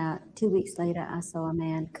 And about 2 weeks later, I saw a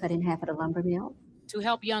man cut in half at a lumber mill. To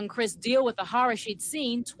help young Chris deal with the horror she'd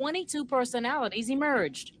seen, 22 personalities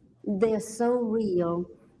emerged. They're so real.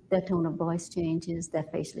 Their tone of voice changes, their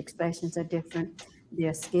facial expressions are different,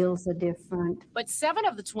 their skills are different. But 7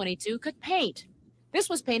 of the 22 could paint. This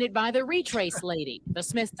was painted by the Retrace Lady. The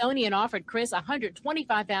Smithsonian offered Chris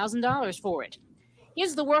 $125,000 for it.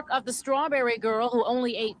 Here's the work of the Strawberry Girl who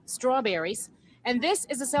only ate strawberries. And this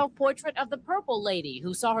is a self-portrait of the Purple Lady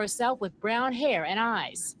who saw herself with brown hair and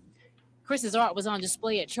eyes. Chris's art was on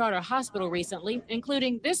display at Charter Hospital recently,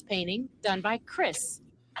 including this painting done by Chris.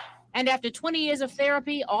 And after 20 years of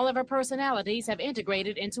therapy, all of her personalities have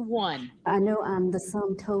integrated into one. I know I'm the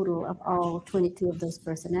sum total of all 22 of those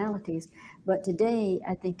personalities, but today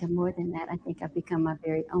I think I'm more than that. I think I've become my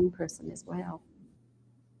very own person as well.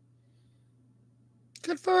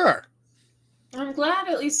 Good for her. I'm glad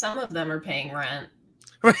at least some of them are paying rent.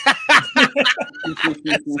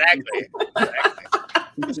 Exactly.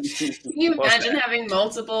 Can you imagine having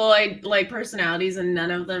multiple like personalities and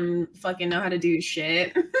none of them fucking know how to do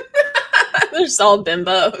shit? They're just all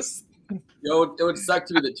bimbos. Yo, it would suck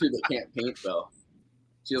to be the 2 that can't paint though.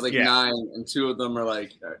 She has 9, and 2 of them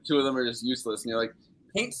are just useless, and you're like,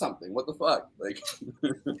 paint something. What the fuck? Like,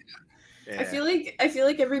 I feel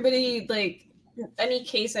like everybody, like, any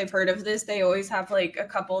case I've heard of this, they always have like a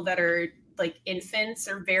couple that are like infants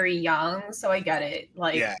or very young. So I get it.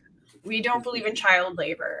 Like, we don't believe in child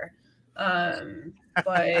labor. But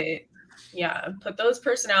yeah, put those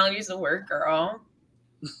personalities to work, girl.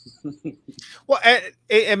 Well,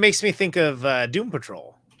 it makes me think of Doom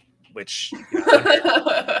Patrol, which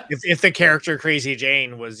if the character Crazy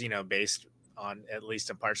Jane was, based on, at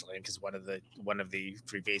least in partially, because one of the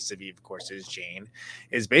 3 Faces of Eve, of course, is Jane,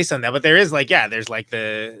 is based on that. But there is there's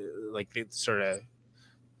the sort of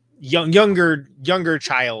younger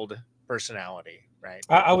child personality. Right.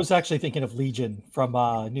 I was actually thinking of Legion from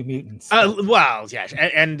New Mutants. Well, yeah,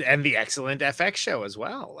 and the excellent FX show as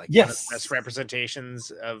well. Like, yes, best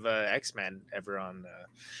representations of X-Men ever on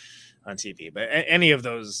TV. But any of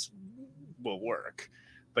those will work.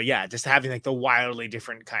 But yeah, just having like the wildly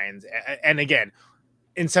different kinds, and again,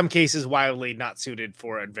 in some cases, wildly not suited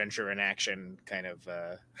for adventure and action kind of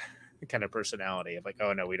personality. Of like,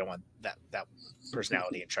 oh no, we don't want that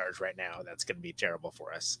personality in charge right now. That's going to be terrible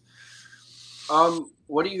for us.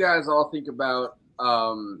 What do you guys all think about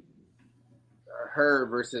her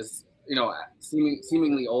versus,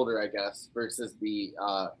 seemingly older, I guess, versus the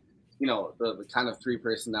the kind of 3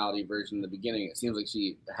 personality version in the beginning? It seems like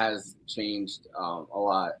she has changed a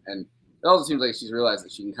lot, and it also seems like she's realized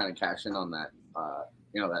that she can kind of cash in on that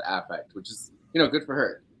that affect, which is good for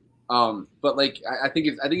her. But like I think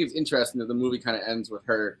it's interesting that the movie kind of ends with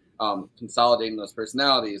her consolidating those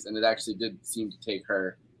personalities, and it actually did seem to take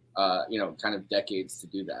her kind of decades to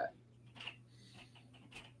do that.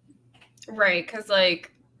 Right, because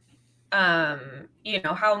like, how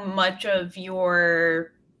much of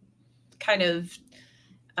your kind of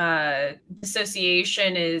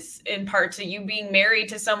dissociation is in part to you being married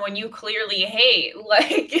to someone you clearly hate.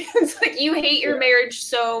 Like, it's like you hate your marriage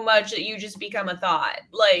so much that you just become a thought.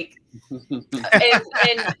 Like,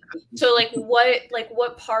 and so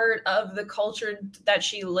what part of the culture that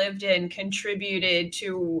she lived in contributed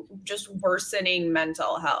to just worsening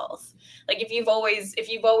mental health? Like, if you've always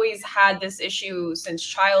had this issue since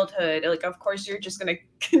childhood, like, of course you're just going to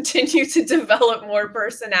continue to develop more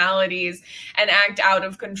personalities and act out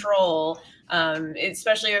of control.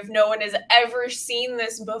 Especially if no one has ever seen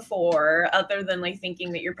this before, other than like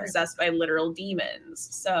thinking that you're possessed by literal demons.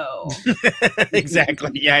 So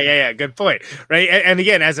exactly, yeah. Good point, right? And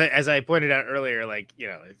again, as I pointed out earlier, like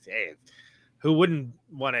hey, who wouldn't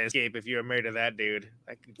want to escape if you were married to that dude?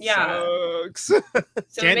 Like, sucks. So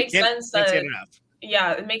it makes sense that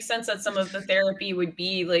it makes sense that some of the therapy would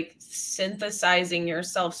be like synthesizing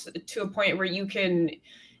yourself to a point where you can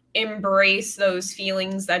embrace those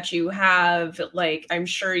feelings that you have. Like, I'm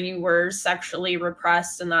sure you were sexually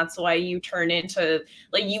repressed, and that's why you turn into,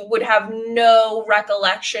 like, you would have no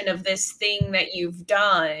recollection of this thing that you've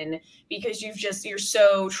done because you're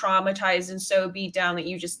so traumatized and so beat down that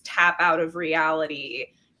you just tap out of reality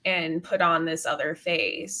and put on this other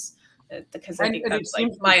face. Because I think that's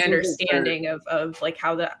like my understanding of like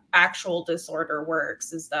how the actual disorder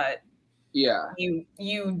works, is that you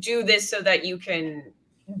do this so that you can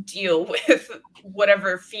deal with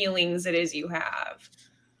whatever feelings it is you have.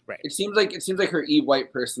 Right. It seems like her Eve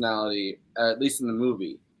White personality, at least in the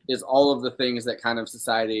movie, is all of the things that kind of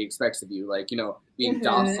society expects of you, like, being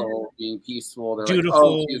docile, being peaceful, they're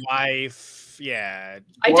dutiful, wife. Yeah.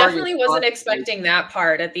 I definitely wasn't expecting that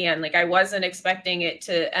part at the end. Like, I wasn't expecting it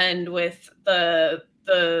to end with the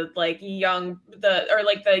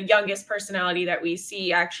youngest personality that we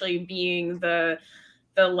see actually being the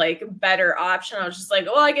like better option. I was just like,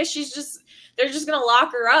 well, I guess they're just gonna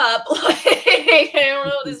lock her up. Like, I don't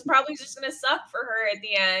know, this is probably just gonna suck for her at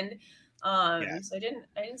the end. So I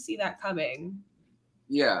didn't see that coming.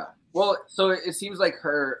 Yeah. Well, so it seems like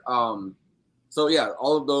her all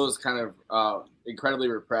of those kind of incredibly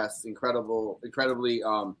repressed, incredibly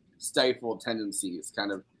stifled tendencies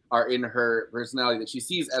kind of are in her personality that she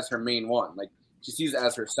sees as her main one. Like, she sees it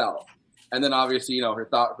as herself. And then obviously, her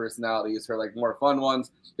thought personality is her like more fun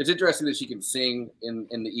ones. It's interesting that she can sing in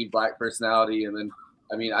the Eve Black personality. And then,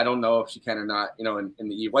 I mean, I don't know if she can or not, in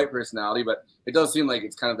the Eve White personality, but it does seem like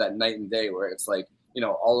it's kind of that night and day where it's like,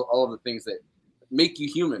 all of the things that make you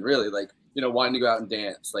human, really, like, wanting to go out and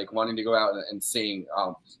dance, like wanting to go out and sing,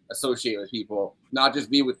 associate with people, not just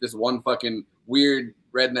be with this one fucking weird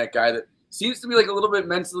redneck guy that seems to be like a little bit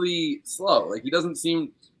mentally slow. Like, he doesn't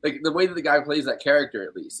seem like, the way that the guy plays that character,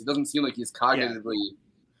 at least, it doesn't seem like he's cognitively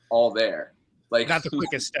all there. Like, not the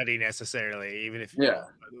quickest study necessarily, even if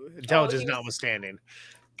intelligence notwithstanding.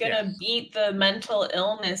 Gonna beat the mental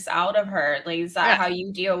illness out of her. Like, is that how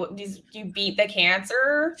you deal with these? You beat the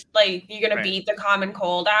cancer? Like, you're gonna beat the common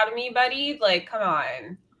cold out of me, buddy? Like, come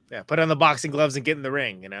on. Yeah, put on the boxing gloves and get in the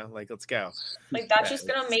ring, like, let's go. Like, that's just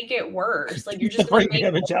gonna make it worse. Like, you're just gonna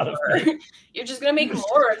make more. You're just gonna make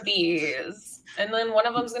more of these. And then one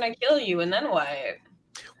of them's gonna kill you, and then what?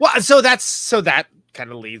 Well, so that kind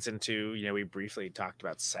of leads into, we briefly talked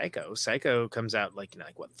about Psycho. Psycho comes out like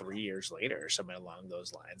 3 years later or something along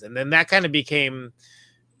those lines. And then that kind of became,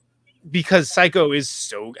 because Psycho is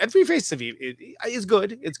so, and Three Faces of Eve is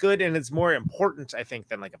good. It's good, and it's more important, I think,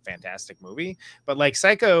 than like a fantastic movie. But like,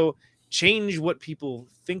 Psycho changed what people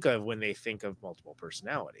think of when they think of multiple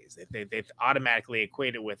personalities. They automatically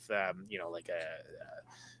equate it with like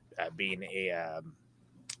being a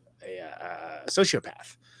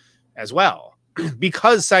sociopath as well,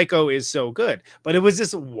 because Psycho is so good. But it was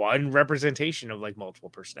this one representation of like multiple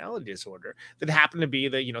personality disorder that happened to be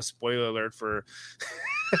the spoiler alert for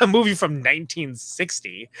a movie from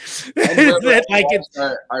 1960. That, like, it's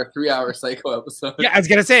our 3-hour Psycho episode. Yeah, I was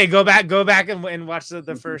gonna say, go back and watch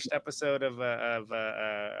the first episode of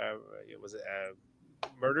was it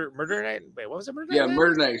Murder Night? Wait, what was it? Murder Night? Yeah,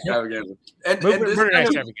 Murder Night Extravaganza. And Murder Night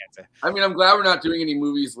Extravaganza. I mean, I'm glad we're not doing any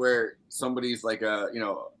movies where somebody's like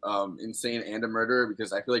insane and a murderer,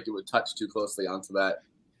 because I feel like it would touch too closely onto that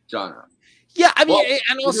genre. Yeah, I mean,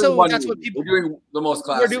 and also that's what people. We're doing the most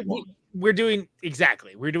classic. We're doing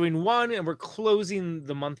one, and we're closing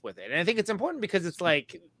the month with it. And I think it's important because it's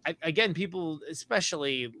like, again, people,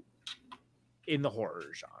 especially in the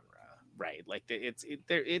horror genre, right? Like, it's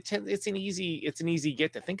an easy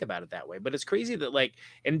get to think about it that way. But it's crazy that, like,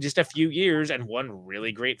 in just a few years and one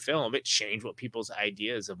really great film, it changed what people's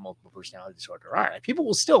ideas of multiple personality disorder are. And people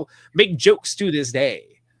will still make jokes to this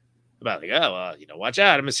day about, like, oh, well, watch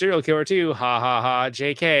out, I'm a serial killer too, ha ha ha,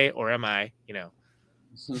 JK, or am I?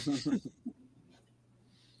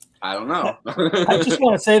 I don't know. I just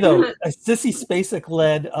want to say, though, a Sissy Spacek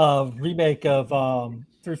led remake of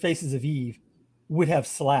Three Faces of Eve would have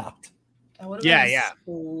slapped. Yeah.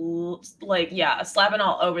 Slapping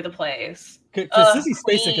all over the place. Because Sissy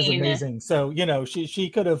Spacek is amazing. So, she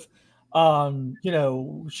could have,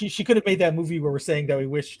 she could have made that movie where we're saying that we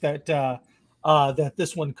wish that that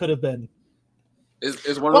this one could have been.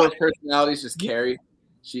 Is one of those personalities just Carrie?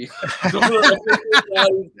 She is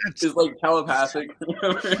like telepathic.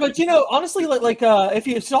 But honestly, if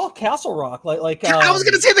you saw Castle Rock, I was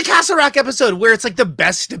gonna say the Castle Rock episode where it's like the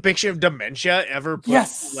best depiction of dementia ever.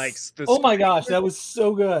 Yes. Oh my gosh, that was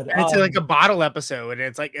so good. And it's like a bottle episode, and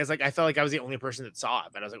it's like I felt like I was the only person that saw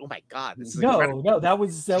it, but I was like, oh my god, this is incredible. No, that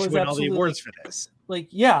was win all the awards for this.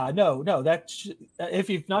 If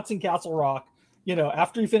you've not seen Castle Rock,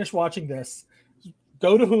 after you finish watching this,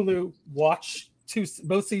 go to Hulu, watch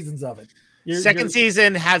both seasons of it. Second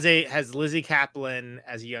season has Lizzie Kaplan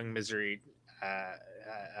as a young Misery.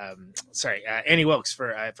 Annie Wilkes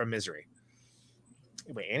from Misery.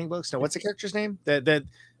 Wait, Annie Wilkes? No, what's the character's name? The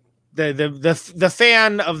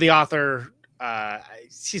fan of the author.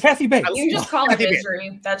 She's Kathy Bates. You can just call her Misery.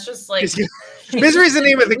 Bates. That's just like Misery's the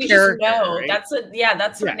name of the character. No, right? that's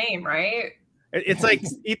her name, right? It's like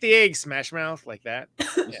eat the egg, Smash Mouth, like that.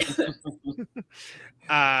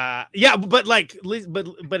 Yeah. But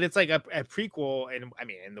it's like a prequel, and I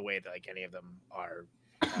mean, in the way that like any of them are.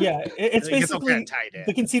 Yeah, it's basically tied in.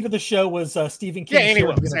 The conceit of the show was Stephen King. Yeah,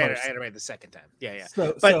 anyway, I had to write the second time. Yeah.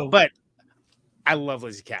 But I love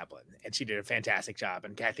Lizzie Kaplan, and she did a fantastic job.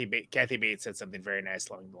 And Kathy Bates said something very nice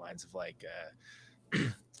along the lines of like,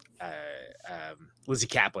 Lizzie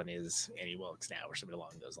Kaplan is Annie Wilkes now, or something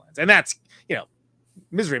along those lines. And that's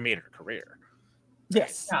Misery made her career.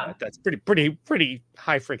 Yes, that's pretty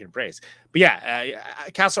high freaking praise. But yeah,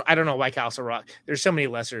 Castle. I don't know why Castle Rock. There's so many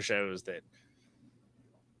lesser shows that.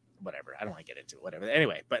 Whatever. I don't want to get into it. Whatever.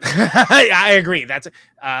 Anyway, but I agree. That's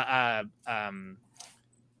I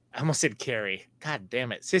almost said Carrie. God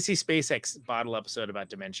damn it. Sissy Spacek's bottle episode about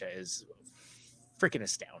dementia is freaking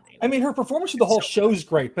astounding. I mean, her performance of the whole show is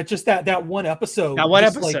great, but just that one episode. That one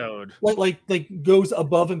episode. Like goes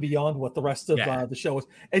above and beyond what the rest of the show is.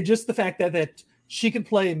 And just the fact that she can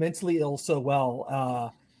play mentally ill so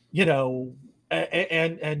well,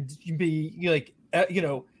 and be like,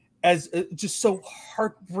 as just so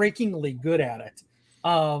heartbreakingly good at it.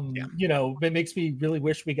 It makes me really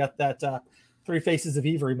wish we got that Three Faces of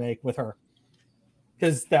Eve remake with her,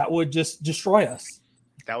 because that would just destroy us.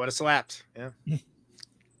 That would have slapped. Yeah.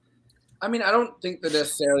 I mean, I don't think that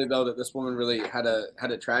necessarily though that this woman really had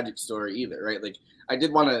a tragic story either, right? Like, I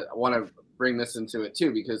did want to bring this into it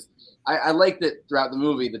too, because I like that throughout the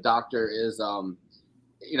movie the doctor is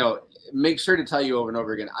make sure to tell you over and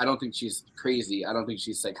over again, I don't think she's crazy. I don't think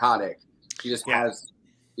she's psychotic. She just has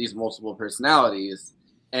these multiple personalities,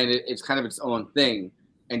 and it's kind of its own thing.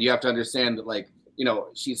 And you have to understand that,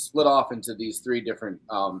 she's split off into these three different.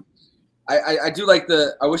 I do like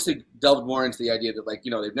I wish they delved more into the idea that,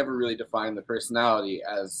 they've never really defined the personality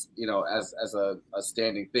as, as a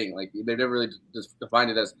standing thing. Like, they've never really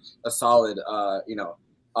defined it as a solid, I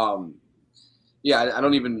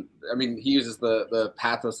don't even. I mean, he uses the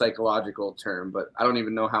pathopsychological term, but I don't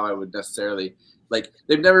even know how I would necessarily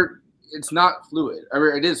They've never. It's not fluid. I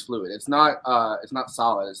mean, it is fluid. It's not. It's not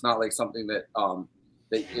solid. It's not like something that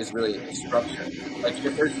that is really structured. Like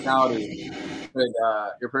your personality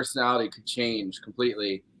could change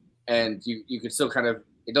completely, and you could still kind of.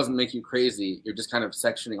 It doesn't make you crazy. You're just kind of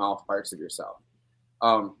sectioning off parts of yourself.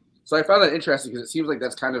 So I found that interesting because it seems like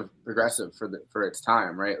that's kind of progressive for its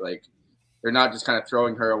time, right? Like. They're not just kind of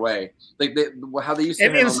throwing her away, how they used to.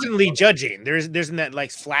 And instantly judging. There's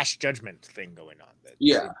that flash judgment thing going on.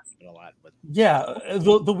 A lot. But. Yeah.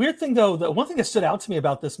 The weird thing though, the one thing that stood out to me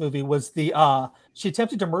about this movie was she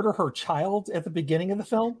attempted to murder her child at the beginning of the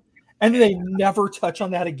film, and they never touch on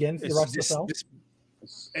that again for the rest of the film.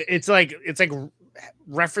 It's like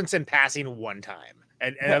reference in passing one time,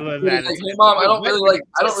 and other than that, hey, Mom, I don't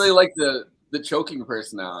really like the choking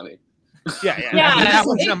personality. Yeah. That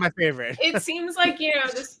one's not my favorite. It seems like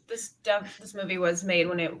this movie was made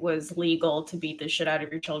when it was legal to beat the shit out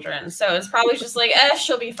of your children, so it's probably just like,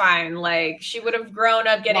 she'll be fine. Like, she would have grown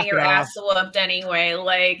up getting her ass whooped anyway.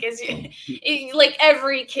 Like, like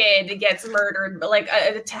every kid gets murdered. Like,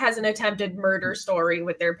 has an attempted murder story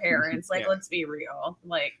with their parents. Like, let's be real.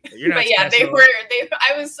 Like, but yeah, they were.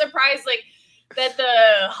 I was surprised that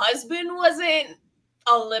the husband wasn't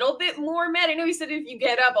a little bit more mad. I know he said, if you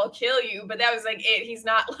get up, I'll kill you, but that was it. He's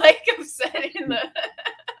not upset in the.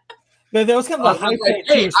 That was kind of a high point.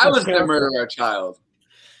 Hey, I was gonna murder our child.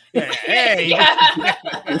 Yeah, hey,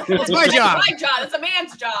 it's my job. It's my job. It's a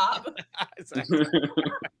man's job.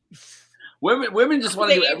 Women just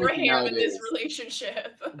want to do everything in this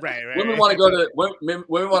relationship. Right. Women want to go to women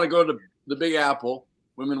want to go to the Big Apple.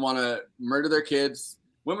 Women want to murder their kids.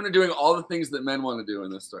 Women are doing all the things that men want to do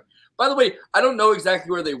in this story. By the way, I don't know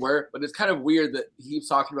exactly where they were, but it's kind of weird that he keeps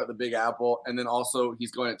talking about the Big Apple and then also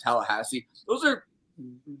he's going to Tallahassee. Those are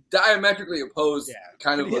diametrically opposed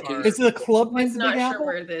kind of location. Is the club named I'm the not Big sure Apple?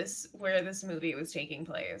 where this movie was taking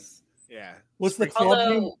place. Yeah. Was the club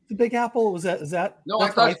named the Big Apple? Was that? Is that? No, I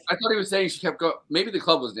thought he was saying she kept going. Maybe the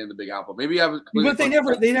club was named the Big Apple. Maybe I was. But they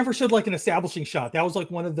never showed like an establishing shot. That was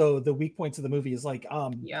like one of the weak points of the movie. Is like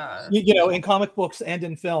you know, in comic books and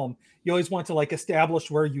in film, you always want to like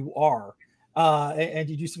establish where you are, and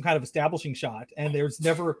you do some kind of establishing shot. And there's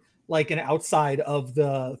never like an outside of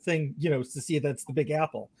the thing, you know, to see that's the Big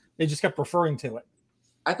Apple. They just kept referring to it.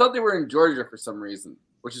 I thought they were in Georgia for some reason,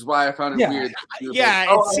 which is why I found it weird. Yeah,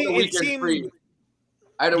 it seemed free.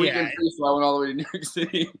 I had a weekend free, so I went all the way to New York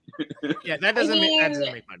City. Yeah, that doesn't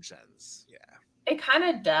make much sense. Yeah, it kind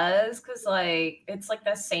of does because like it's like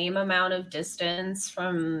the same amount of distance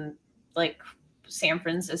from like San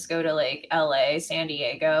Francisco to like LA, San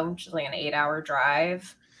Diego, which is like an 8-hour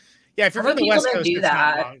drive. Yeah, if you're from the West Coast, do it's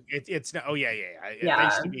that. not long. It's no. Oh yeah. It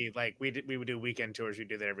used to be like we would do weekend tours. We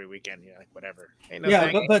do that every weekend. You know, like whatever.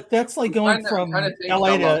 But that's like going from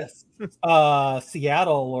LA to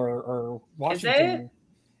Seattle or Washington.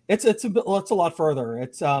 It's a lot further.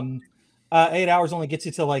 It's 8 hours only gets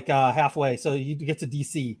you to like halfway, so you get to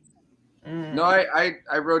DC. No, I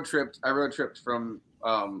road tripped. I road tripped from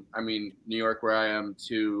New York, where I am,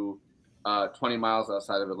 to 20 miles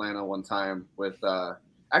outside of Atlanta one time with.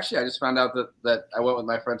 Actually, I just found out that I went with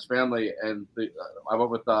my friend's family, and I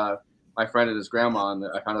went with my friend and his grandma, and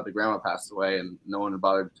I found out the grandma passed away, and no one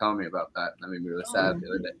bothered to tell me about that. That made me really sad the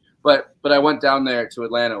other day. But I went down there to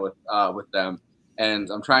Atlanta with them, and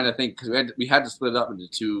I'm trying to think because we had to split it up into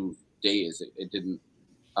 2 days. It didn't.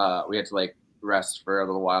 We had to like rest for a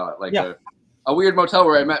little while at like a weird motel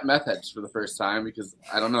where I met meth heads for the first time because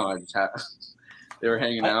I don't know. I just had they were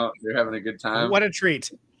hanging out. They were having a good time. What a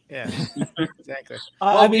treat. Yeah, exactly.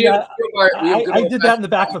 I did that in the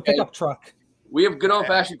back of a pickup truck. We have good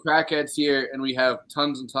old-fashioned crackheads here, and we have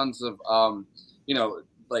tons and tons of,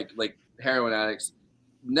 like heroin addicts.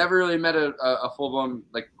 Never really met a full-blown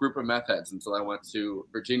like group of meth heads until I went to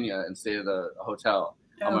Virginia and stayed at a hotel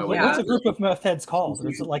on my way. What's a group of meth heads called?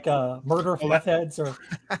 Is it like a murder of meth heads or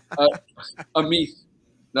a meth?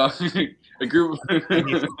 No, a group.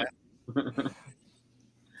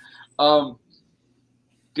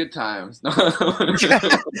 Good times. I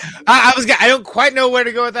don't quite know where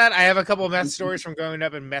to go with that. I have a couple of meth stories from growing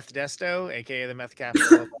up in Meth Desto, aka the meth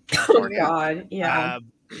capital of California. Oh God, yeah.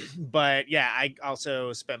 But yeah, I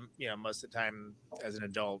also spent most of the time as an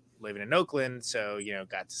adult living in Oakland, so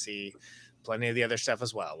got to see plenty of the other stuff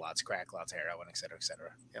as well. Lots of crack, lots of heroin, et cetera, et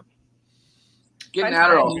cetera. Yep. Getting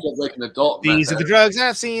Adderall feels like an adult. These are the drugs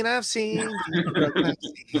I've seen.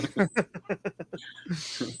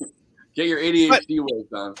 Get your ADHD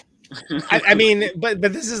waves on. I mean, but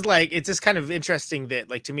this is like, it's just kind of interesting that,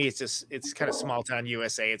 like, to me, it's kind of small town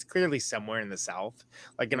USA. It's clearly somewhere in the South,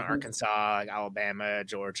 like in Arkansas, like Alabama,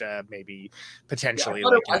 Georgia, maybe potentially. I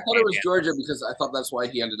thought it was Georgia because I thought that's why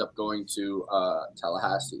he ended up going to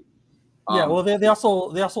Tallahassee. Yeah, well, they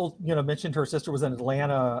also mentioned her sister was in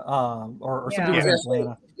Atlanta, or somebody was in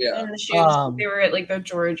Atlanta. Yeah, and they were at like the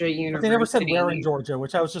Georgia University. But they never said where in Georgia,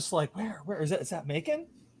 which I was just like, where is that? Is that Macon?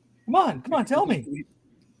 Come on, tell me.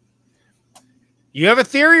 You have a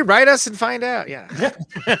theory? Write us and find out. Yeah.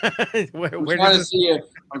 I'm trying to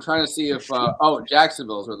see if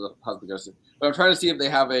Jacksonville is where the husband goes to. But I'm trying to see if they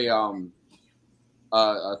have a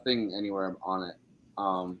thing anywhere on it.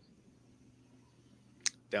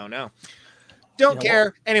 Don't know. Don't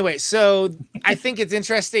care. Anyway, so I think it's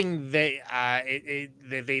interesting that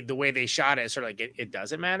the way they shot it, sort of like it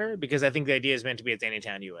doesn't matter, because I think the idea is meant to be it's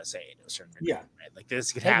Anytown, USA. To a certain degree, right? Like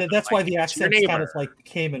this could happen. And that's why the accent kind of like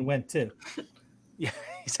came and went too. Yeah,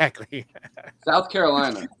 exactly. South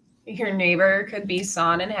Carolina. Your neighbor could be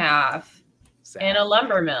sawn in half in a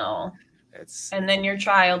lumber mill. And then your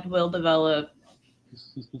child will develop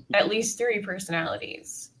at least 3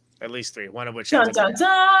 personalities. At least 3, one of which. Dun, dun,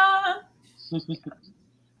 dun.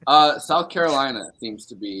 South Carolina seems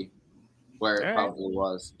to be where it probably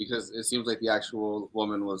was, because it seems like the actual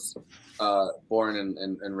woman was born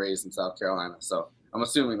and raised in South Carolina. So I'm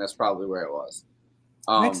assuming that's probably where it was.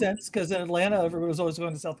 Makes sense, because in Atlanta, everybody was always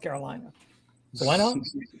going to South Carolina. So why not?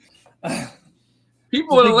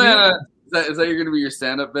 People in Atlanta, is that you're going to be your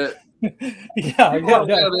stand-up bit? Yeah. They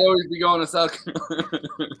always be going to South Carolina.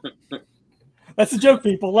 That's a joke,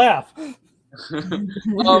 people. Laugh.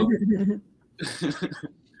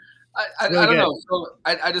 I don't know. So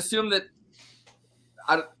I'd assume that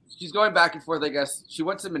she's going back and forth. I guess she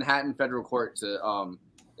went to Manhattan Federal Court to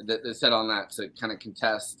that said on that to kind of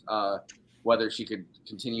contest whether she could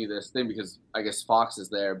continue this thing, because I guess Fox is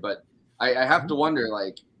there. But I have to wonder,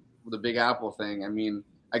 like, the Big Apple thing. I mean,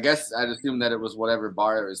 I guess I'd assume that it was whatever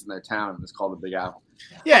bar is in their town. It's called the Big Apple.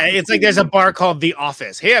 Yeah, it's like there's a bar called The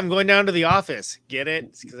Office. Hey, I'm going down to The Office. Get it?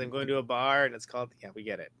 It's because I'm going to a bar and it's called. Yeah, we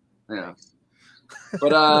get it. Yeah.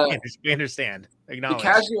 But we understand. Acknowledge.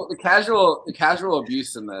 The casual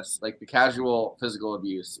abuse in this, like the casual physical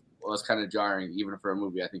abuse, was kind of jarring, even for a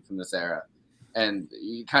movie, I think, from this era. And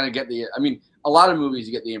you kind of get a lot of movies,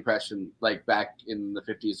 you get the impression, like back in the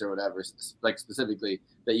 50s or whatever, like specifically,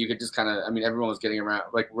 that you could just kind of, everyone was getting around,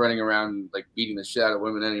 like running around, like beating the shit out of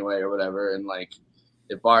women anyway or whatever, and like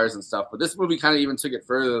at bars and stuff. But this movie kind of even took it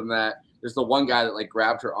further than that. There's the one guy that like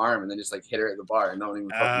grabbed her arm and then just like hit her at the bar and don't even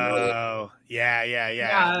fucking know it. Oh,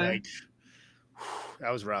 yeah. Like,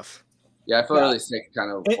 that was rough. Yeah, I felt really sick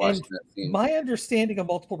kind of watching that scene. My understanding of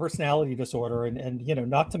multiple personality disorder, and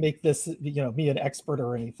not to make this me an expert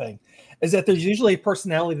or anything, is that there's usually a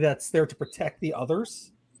personality that's there to protect the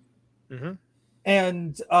others. Mm-hmm.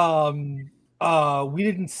 And we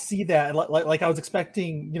didn't see that. Like I was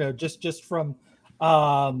expecting, just from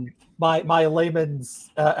my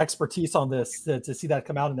layman's expertise on this to see that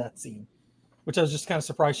come out in that scene, which I was just kind of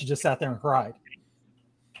surprised she just sat there and cried.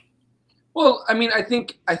 Well, I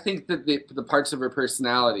think that the parts of her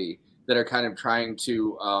personality that are kind of trying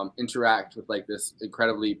to interact with like this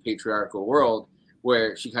incredibly patriarchal world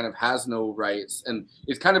where she kind of has no rights, and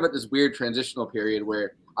it's kind of at this weird transitional period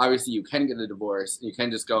where obviously you can get a divorce and you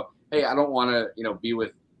can just go, hey, I don't want to be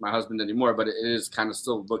with my husband anymore, but it is kind of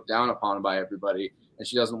still looked down upon by everybody, and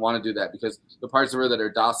she doesn't want to do that because the parts of her that are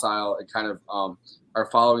docile and kind of are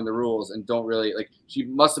following the rules and don't really like. She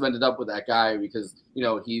must have ended up with that guy because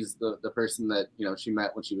he's the person that she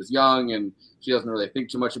met when she was young, and she doesn't really think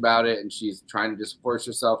too much about it, and she's trying to just force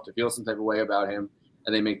herself to feel some type of way about him,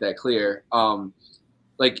 and they make that clear.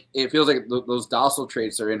 Like it feels like those docile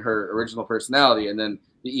traits are in her original personality, and then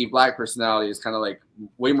the Eve Black personality is kind of like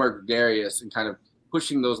way more gregarious and kind of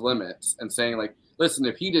pushing those limits and saying like, listen,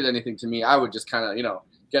 if he did anything to me, I would just kind of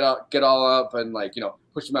get all up and like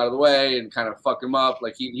push him out of the way and kind of fuck him up.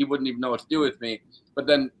 Like he wouldn't even know what to do with me. But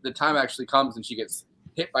then the time actually comes and she gets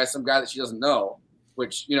hit by some guy that she doesn't know,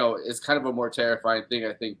 which, is kind of a more terrifying thing,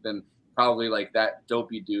 I think, than probably like that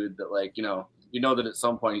dopey dude that like, that at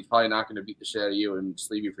some point he's probably not going to beat the shit out of you and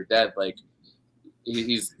just leave you for dead. Like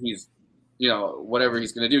he's whatever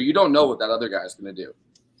he's going to do, you don't know what that other guy's going to do.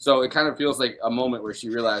 So it kind of feels like a moment where she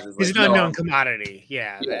realizes he's an unknown commodity.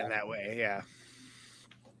 Yeah. In that way. Yeah.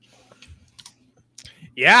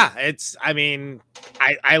 Yeah,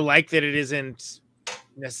 I like that it isn't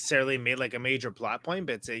necessarily made like a major plot point,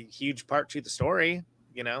 but it's a huge part to the story,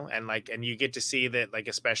 and you get to see that, like,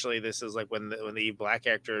 especially this is like when the Eve Black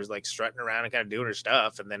character is like strutting around and kind of doing her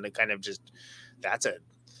stuff, and then it kind of just that's a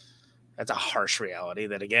harsh reality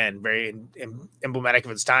that, again, very emblematic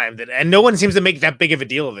of its time, and no one seems to make that big of a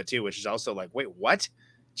deal of it too, which is also like, wait, what?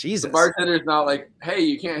 Jesus. The bartender's not like, hey,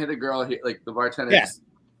 you can't hit a girl here. Like the bartender. Yeah.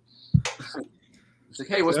 It's like,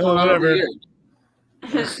 hey, what's going on over here?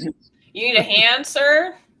 You need a hand,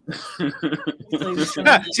 sir?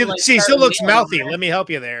 She still looks mouthy. Let me help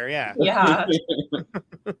you there. Yeah. Yeah.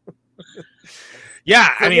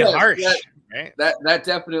 Yeah. So harsh. Right? That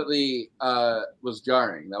definitely was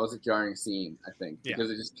jarring. That was a jarring scene, I think, because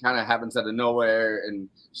it just kind of happens out of nowhere, and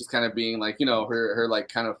she's kind of being like, her like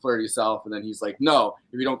kind of flirty self, and then he's like, no,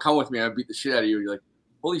 if you don't come with me, I'll beat the shit out of you. You're like,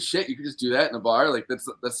 holy shit, you could just do that in a bar? Like that's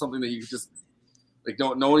something that you just like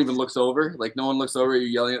no one even looks over. Like no one looks over at you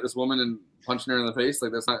yelling at this woman and punching her in the face.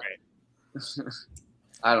 Like that's not right.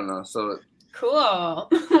 I don't know. So cool.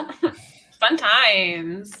 Fun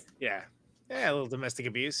times. Yeah. Yeah, a little domestic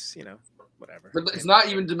abuse, whatever. But it's not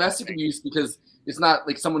even domestic abuse because it's not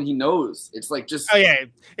like someone he knows. It's like just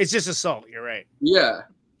it's just assault. You're right. Yeah.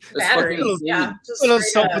 Battery. Yeah. Little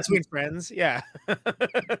assault between friends. Yeah. Oh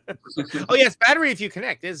yeah, it's battery if you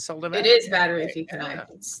connect. It's assault. It is battery if you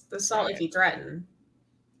connect. It's the assault if you threaten.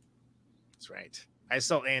 That's right. I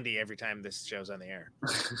assault Andy every time this show's on the air.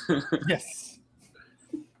 Yes.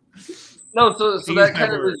 No, so that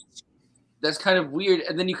kind of that's kind of weird,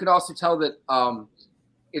 and then you can also tell that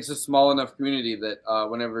it's a small enough community that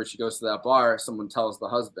whenever she goes to that bar, someone tells the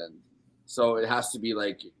husband. So it has to be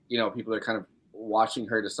like people are kind of watching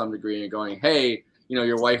her to some degree and going, hey,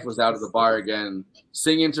 your wife was out at the bar again,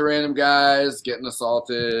 singing to random guys, getting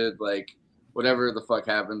assaulted, like whatever the fuck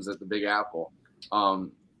happens at the Big Apple.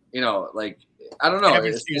 Like I don't know.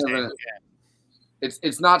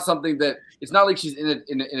 It's not something that it's not like she's in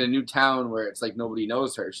a new town where it's like nobody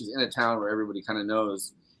knows her. She's in a town where everybody kind of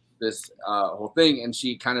knows this whole thing, and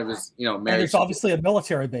she kind of is married. And there's obviously a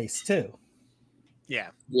military base too. Yeah.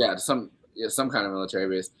 Yeah, some kind of military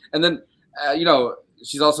base, and then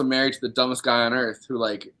she's also married to the dumbest guy on earth, who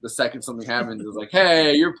like the second something happens is like,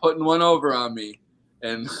 "Hey, you're putting one over on me,"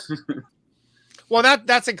 and. Well,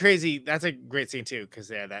 that's a great scene too,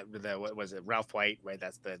 because what was it, Ralph White, right?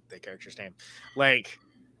 That's the character's name. Like,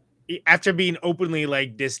 after being openly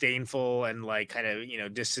like disdainful and like kind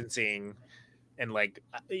of distancing, and like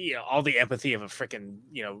all the empathy of a freaking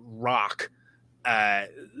rock,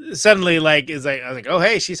 suddenly like I was like, oh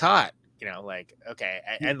hey, she's hot, like okay,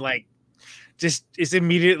 and like just is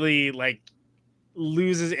immediately like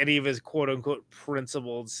loses any of his quote unquote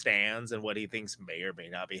principled stands and what he thinks may or may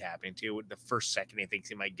not be happening to the first second he thinks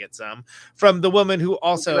he might get some from the woman who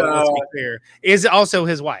also, let's be clear, is also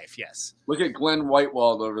his wife. Yes. Look at Glenn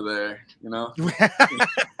Whitewald over there,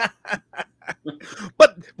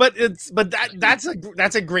 but that's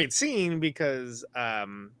a great scene because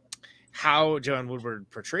how Joanne Woodward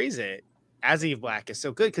portrays it as Eve Black is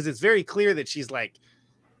so good, because it's very clear that she's like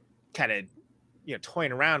kind of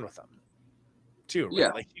toying around with him too, right? Yeah,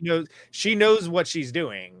 like she knows what she's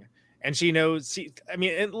doing, and she knows.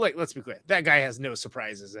 And like, let's be clear, that guy has no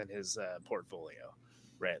surprises in his portfolio,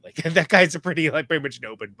 right? Like that guy's a pretty much an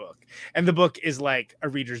open book, and the book is like a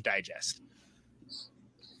Reader's Digest.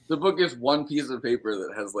 The book is one piece of paper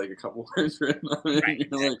that has like a couple words written on it. Right.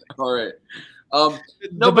 You're like, all right.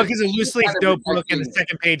 The book is a loose leaf dope book, and the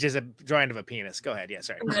second page is a drawing of a penis. Go ahead. Yeah,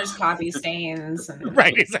 sorry. And there's coffee stains and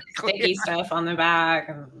right, exactly. sticky stuff on the back.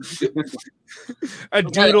 And... a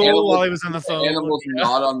doodle while he was on the phone. Animals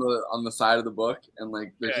not on the side of the book, and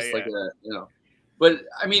like they're just like a But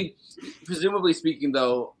I mean, presumably speaking,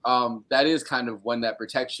 though, that is kind of when that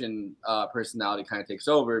protection personality kind of takes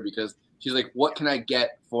over, because she's like, what can I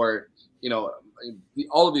get for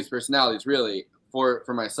all of these personalities really for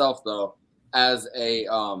myself though, as a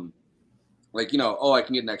I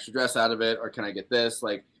can get an extra dress out of it, or can I get this?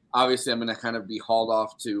 Like, obviously I'm going to kind of be hauled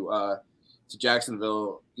off to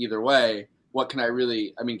Jacksonville either way. What can I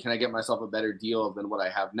really, can I get myself a better deal than what I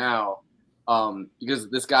have now? Because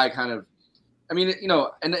this guy kind of,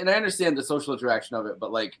 and I understand the social interaction of it,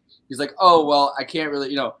 but like, he's like, oh, well, I can't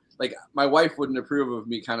really, like my wife wouldn't approve of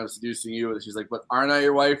me kind of seducing you. And she's like, but aren't I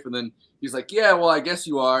your wife? And then he's like, yeah, well, I guess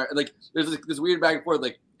you are. And like, there's like this weird back and forth.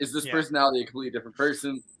 Like, is this personality a completely different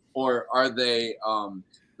person, or are they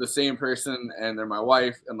the same person and they're my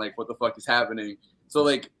wife? And like, what the fuck is happening? So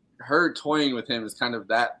like, her toying with him is kind of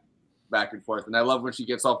that back and forth. And I love when she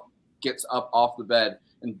gets up off the bed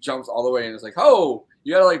and jumps all the way and is like, oh,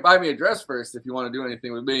 you gotta like buy me a dress first if you want to do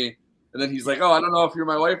anything with me. And then he's like, oh, I don't know if you're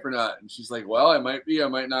my wife or not. And she's like, well, I might be, I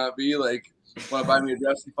might not be. Like, want to buy me a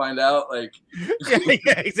dress and find out? Like,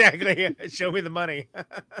 yeah, exactly. Yeah. Show me the money.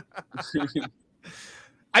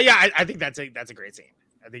 I think that's a great scene.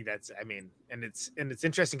 I think and it's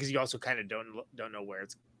interesting because you also kind of don't know where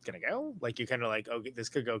it's gonna go. Like, you kind of like, oh, this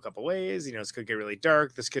could go a couple ways. This could get really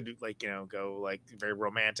dark. This could go like very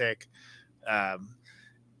romantic.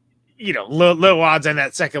 Low odds on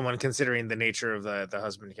that second one, considering the nature of the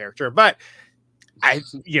husband character. But I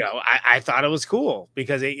thought it was cool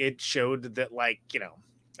because it showed that, like,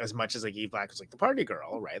 as much as like Eve Black was like the party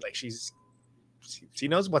girl, right? Like, she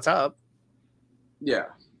knows what's up. Yeah.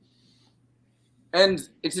 And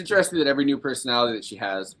it's interesting that every new personality that she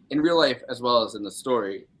has in real life, as well as in the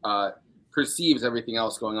story, perceives everything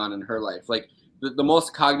else going on in her life. Like, the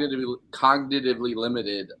most cognitively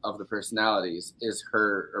limited of the personalities is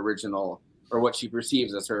her original, or what she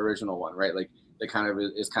perceives as her original one, right? Like, that kind of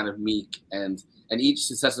is kind of meek, and each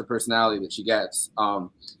successive personality that she gets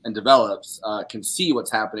and develops can see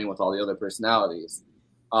what's happening with all the other personalities,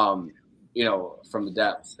 from the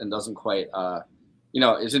depths, and doesn't quite,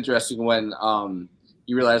 it's interesting when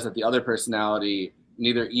you realize that the other personality,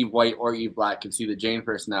 neither Eve White or Eve Black, can see the Jane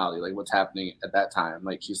personality, like what's happening at that time.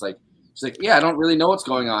 Like, she's like, yeah, I don't really know what's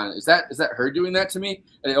going on. Is that her doing that to me?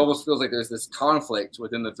 And it almost feels like there's this conflict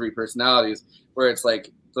within the three personalities, where it's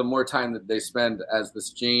like the more time that they spend as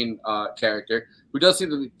this Jane character, who does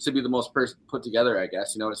seem to be the most put together, I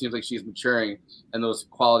guess. It seems like she's maturing, and those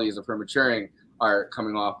qualities of her maturing are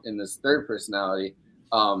coming off in this third personality.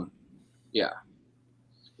 Yeah.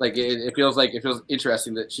 Like, it feels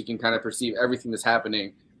interesting that she can kind of perceive everything that's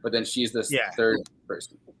happening, but then she's this third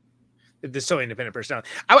person. This so independent personality.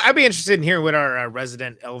 I'd be interested in hearing what our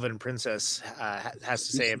resident elven princess has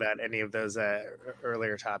to say about any of those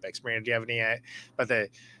earlier topics. Miranda, do you have any about the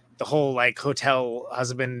whole like hotel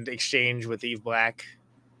husband exchange with Eve Black?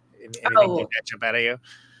 Anything that jump out at you?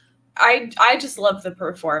 I just love the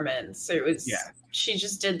performance. It was she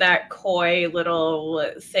just did that coy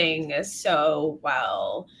little thing so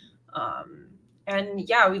well. And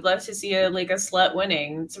yeah, we'd love to see a slut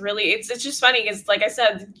winning. It's just funny because, like I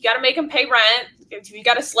said, you got to make them pay rent. If you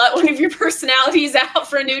got to slut one of your personalities out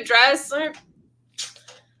for a new dress,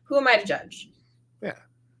 who am I to judge? Yeah,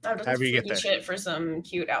 I'll just freaky shit for some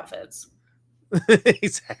cute outfits.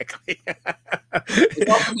 Exactly.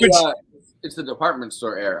 It's the department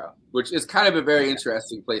store era, which is kind of a very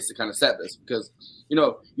interesting place to kind of set this because, you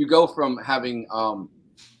know, you go from having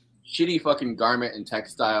shitty fucking garment and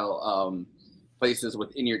textile places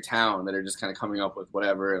within your town that are just kind of coming up with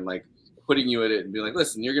whatever and like putting you in it and being like,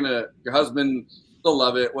 listen, your husband, they'll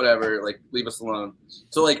love it, whatever, like leave us alone.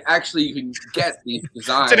 So like actually you can get these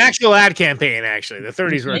designs. It's an actual ad campaign, actually. The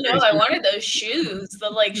 30s were. I wanted those shoes,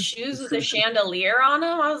 the shoes with the chandelier on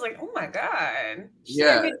them. I was like, oh my god,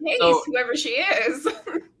 yeah, good taste, whoever she is.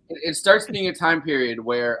 It starts being a time period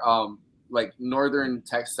where like northern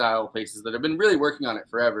textile places that have been really working on it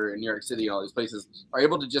forever in New York City and all these places are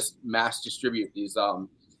able to just mass distribute these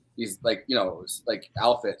like, you know, like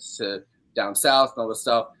outfits to down south and all this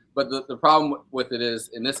stuff. But the problem with it is,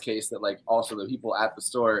 in this case, that like also the people at the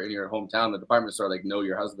store in your hometown, the department store, like know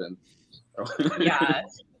your husband. Yeah,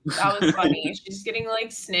 that was funny. She's getting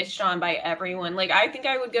like snitched on by everyone. Like I think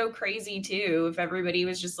I would go crazy too if everybody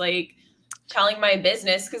was just like telling my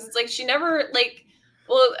business, because it's like she never like.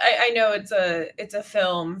 Well, I know it's a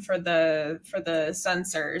film for the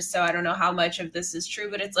censors, so I don't know how much of this is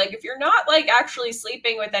true, but it's like if you're not like actually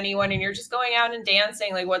sleeping with anyone and you're just going out and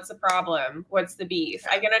dancing, like what's the problem? What's the beef?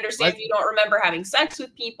 I can understand if you don't remember having sex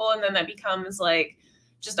with people and then that becomes like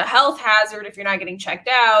just a health hazard if you're not getting checked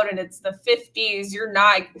out and it's the 50s, you're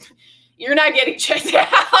not getting checked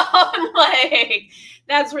out. Like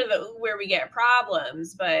that's where we get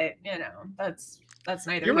problems, but you know, that's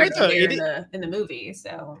neither here nor in the movie.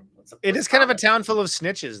 So it is kind of a town full of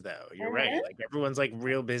snitches, though. You're right. Like everyone's like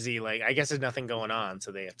real busy. Like I guess there's nothing going on,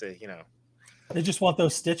 so they have to, you know. They just want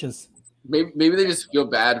those stitches. Maybe they just feel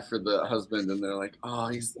bad for the husband, and they're like, "Oh,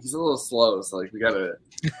 he's a little slow, so like we gotta."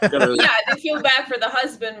 Yeah, they feel bad for the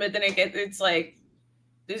husband, but then it's like,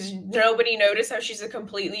 does nobody notice how she's a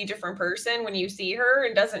completely different person when you see her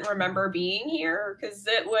and doesn't remember being here? Because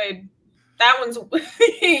that one's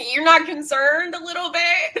you're not concerned a little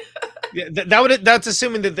bit. Yeah, that's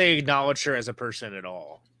assuming that they acknowledge her as a person at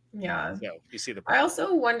all. Yeah. So you see the problem. I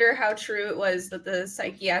also wonder how true it was that the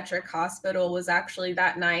psychiatric hospital was actually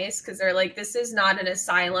that nice, because they're like, this is not an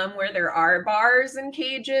asylum where there are bars and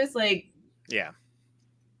cages. Like, yeah,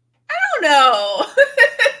 I don't know.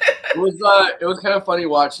 It was kind of funny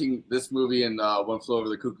watching this movie and One Flew Over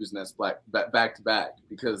the Cuckoo's Nest back to back,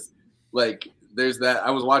 because like there's that,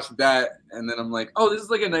 I was watching that and then I'm like, oh, this is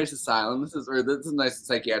like a nice asylum. This is a nice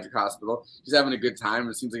psychiatric hospital. She's having a good time.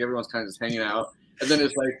 It seems like everyone's kind of just hanging out. And then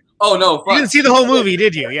it's like, oh no, fuck. You didn't see the whole movie,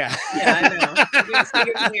 did you? Yeah. Yeah, I know.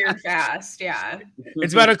 It's weird fast. Yeah.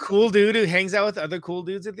 It's about a cool dude who hangs out with other cool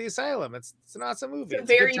dudes at the asylum. It's an awesome movie. It's a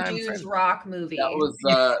very dudes rock movie. That was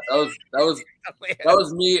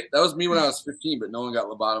me. That was me when I was 15, but no one got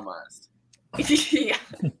lobotomized. Yeah.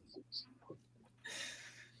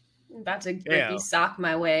 About to sock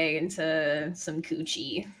my way into some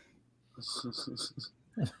coochie.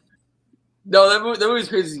 No, that movie's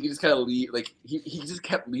crazy. He just kind of leave, like he just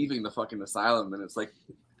kept leaving the fucking asylum, and it's like,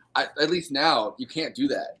 at least now you can't do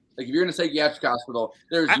that. Like if you're in a psychiatric hospital,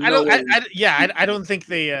 there's I don't think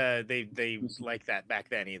they like that back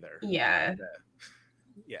then either. Yeah.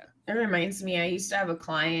 Yeah. It reminds me, I used to have a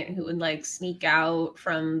client who would like sneak out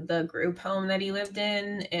from the group home that he lived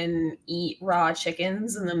in and eat raw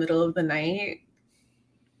chickens in the middle of the night.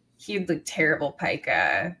 He had like terrible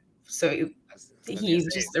pica. So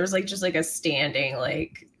there was like just like a standing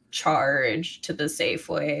like charge to the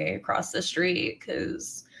Safeway across the street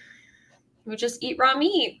because he would just eat raw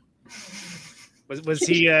meat. Was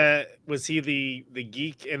he the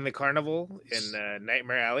geek in the carnival in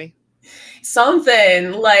Nightmare Alley?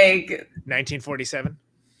 Something like 1947.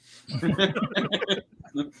 Can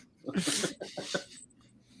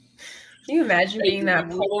you imagine being that?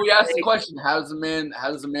 Well, we asked the question: how does a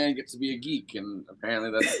man get to be a geek? And apparently,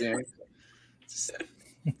 that's the answer.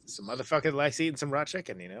 Some motherfucker likes eating some raw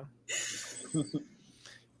chicken, you know.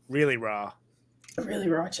 Really raw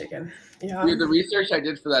chicken. Yeah. The research I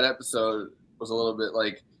did for that episode was a little bit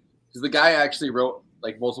like, because the guy actually wrote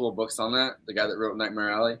like multiple books on that. The guy that wrote Nightmare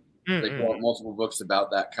Alley. Like wrote multiple books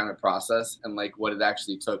about that kind of process and like what it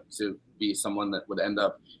actually took to be someone that would end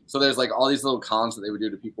up. So there's like all these little cons that they would do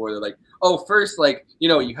to people where they're like, oh, first, like, you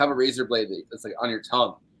know, you have a razor blade that's like on your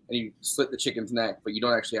tongue and you slit the chicken's neck, but you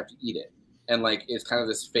don't actually have to eat it. And like, it's kind of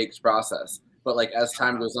this faked process. But like, as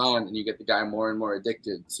time goes on and you get the guy more and more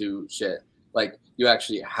addicted to shit, like you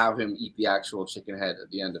actually have him eat the actual chicken head at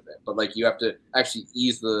the end of it. But like you have to actually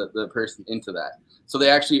ease the person into that. So they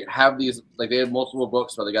actually have these, like they have multiple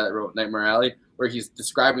books by the guy that wrote Nightmare Alley where he's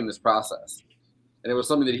describing this process. And it was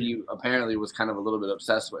something that he apparently was kind of a little bit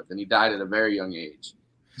obsessed with, and he died at a very young age.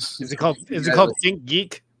 Is it called Think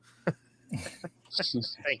Geek?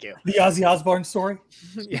 Thank you. The Ozzy Osbourne story?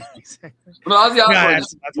 Yeah, exactly. Well, Ozzy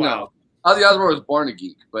Osbourne, Ozzy Osbourne was born a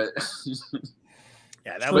geek, but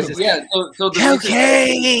yeah, that was so the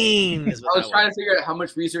cocaine. I was trying to figure out how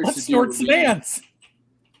much research to do.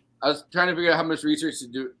 I was trying to figure out how much research to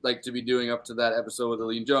do, like to be doing up to that episode with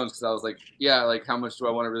Elaine Jones, because I was like, yeah, like how much do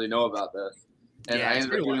I want to really know about this? And I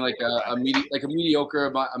ended up doing like a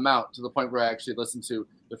mediocre amount to the point where I actually listened to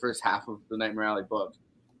the first half of the Nightmare Alley book,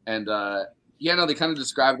 and they kind of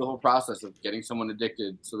describe the whole process of getting someone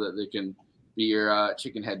addicted so that they can be your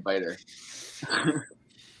chicken head biter.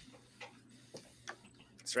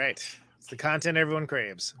 That's right. It's the content everyone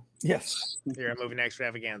craves. Yes. Here at Movie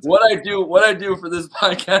Extravaganza. What I do for this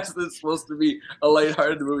podcast is supposed to be a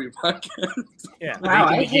lighthearted movie podcast. Yeah. Wow,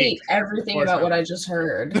 I hate everything about what I just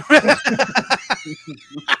heard.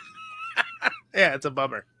 Yeah, it's a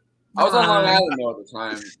bummer. I was on Long Island though at the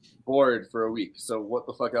time, bored for a week. So what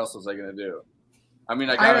the fuck else was I gonna do? I mean,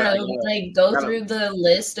 I don't know. Like go through the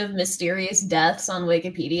list of mysterious deaths on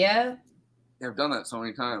Wikipedia. Yeah, I've done that so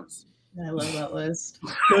many times. I love that list.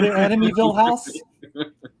 Go to Enemyville House.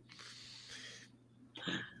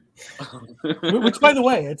 Which, by the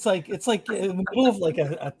way, it's like in the middle of like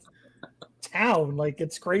a town. Like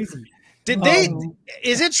it's crazy. Did they?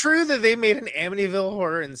 Is it true that they made an Amityville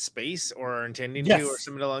Horror in space, or are intending to, or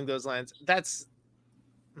something along those lines? That's.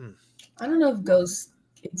 I don't know if ghosts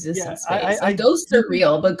exist in space. Ghosts are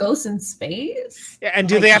real, but ghosts in space. Yeah, and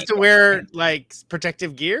do they have to wear like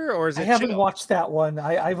protective gear, or is it? I haven't watched that one.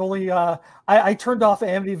 I've only I turned off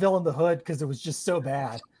Amityville in the Hood because it was just so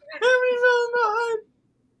bad. Amityville in the Hood.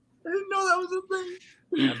 I didn't know that was a thing.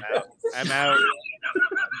 I'm out.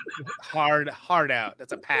 Hard out.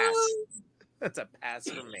 That's a pass. That's a pass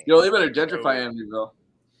for me. Yo, they better gentrify Amityville.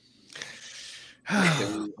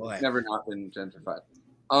 Never not been gentrified.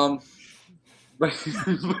 But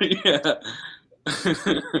yeah.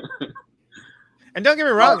 And don't get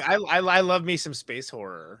me wrong, I love me some space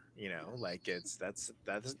horror. You know, like that's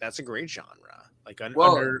a great genre. Like Elon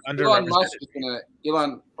Musk is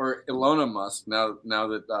Ilona Musk now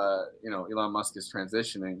that Elon Musk is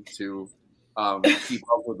transitioning to keep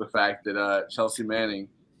up with the fact that Chelsea Manning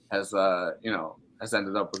has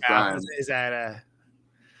ended up with Grimes. Is that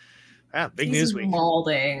big He's news week?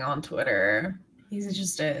 Malding on Twitter. He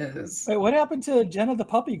just is. Wait, what happened to Jenna the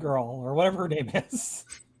puppy girl or whatever her name is?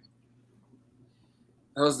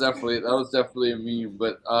 That was definitely a meme,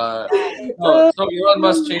 but so Elon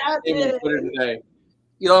Musk changed his name on Twitter today.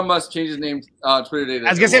 Elon Musk changed his name on Twitter today. I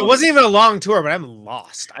was gonna say it wasn't even a long tour, but I'm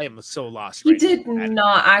lost. I am so lost. He did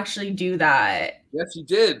not actually do that. Yes, he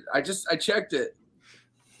did. I checked it.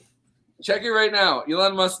 Check it right now.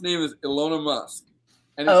 Elon Musk's name is Ilona Musk,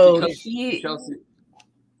 and it's because Chelsea.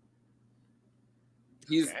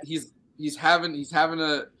 He's having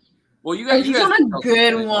a. Well, you guys. He's on a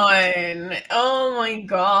good one. Oh my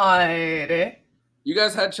god. You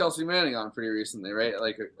guys had Chelsea Manning on pretty recently, right?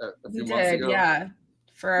 Like a few months ago. Yeah.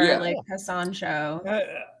 For our Hassan show.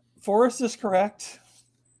 Forrest is correct.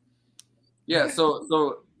 Yeah.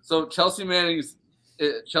 So Chelsea Manning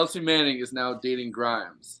is now dating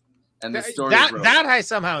Grimes, and the story that I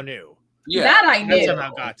somehow knew. Yeah, that I knew. That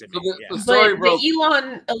somehow got to me. So the story broke.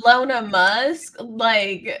 The Ilona Musk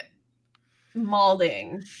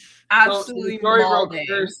malding. Absolutely malding.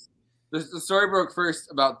 The story broke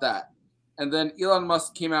first about that, and then Elon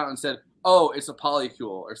Musk came out and said, "Oh, it's a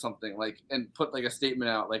polycule or something," and put like a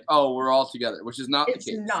statement out like, "Oh, we're all together," which is not the case.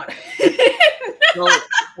 It's not. So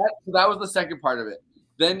that was the second part of it.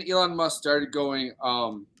 Then Elon Musk started going,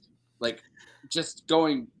 just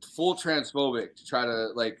going full transphobic to try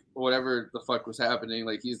to whatever the fuck was happening.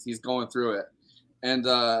 Like he's going through it, and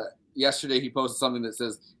yesterday he posted something that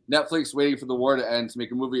says Netflix waiting for the war to end to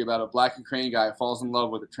make a movie about a black Ukrainian guy who falls in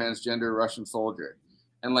love with a transgender Russian soldier.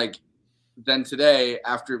 And then today,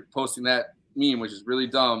 after posting that meme, which is really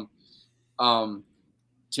dumb,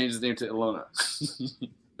 changed his name to Ilona.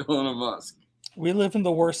 Ilona Musk. We live in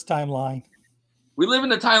the worst timeline. We live in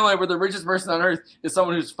the timeline where the richest person on earth is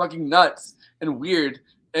someone who's fucking nuts and weird.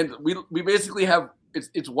 And we basically have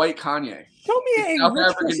it's white Kanye. Tell me a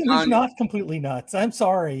rich person who's not completely nuts. I'm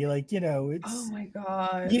sorry. It's oh my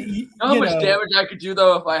god. You know how much damage I could do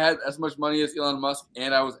though if I had as much money as Elon Musk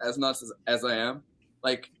and I was as nuts as I am?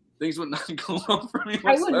 things would not go well for me.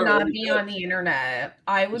 I would not be on the internet.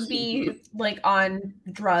 I would be like on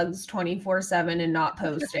drugs 24/7 and not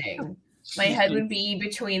posting. My head would be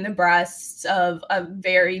between the breasts of a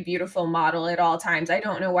very beautiful model at all times. I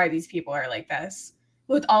don't know why these people are like this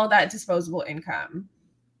with all that disposable income.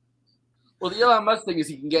 Well, the Elon Musk thing is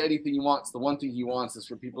he can get anything he wants. The one thing he wants is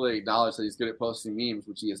for people to acknowledge that he's good at posting memes,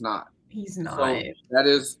 which he is not. He's not. So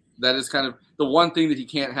that is kind of the one thing that he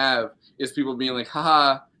can't have is people being like,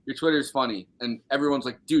 haha, your Twitter's funny. And everyone's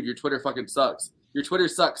like, dude, your Twitter fucking sucks. Your Twitter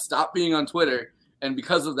sucks. Stop being on Twitter. And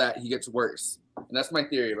because of that, he gets worse. And that's my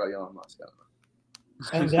theory about Elon Musk.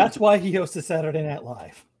 And that's why he hosted Saturday Night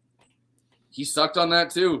Live. He sucked on that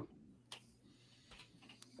too.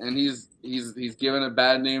 And he's given a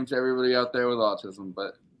bad name to everybody out there with autism,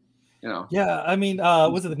 but you know. Yeah, I mean,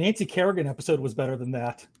 was it the Nancy Kerrigan episode was better than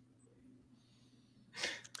that?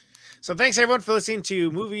 So thanks everyone for listening to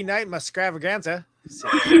Movie Night Muscravaganza. It's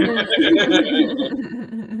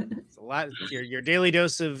a lot. Your daily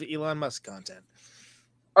dose of Elon Musk content.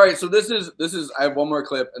 All right, so this is. I have one more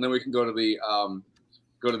clip, and then we can go to the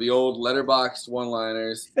old Letterboxd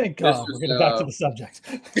one-liners. Thank God we're getting back to the subject.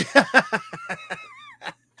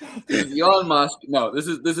 This is Elon Musk. No, this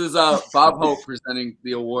is Bob Hope presenting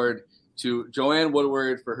the award to Joanne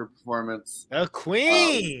Woodward for her performance. The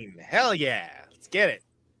Queen. Hell yeah, let's get it.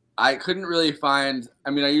 I couldn't really find. I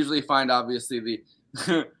mean, I usually find obviously the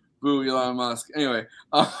boo Elon Musk. Anyway,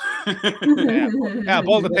 yeah,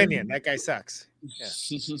 bold opinion. That guy sucks. Yeah.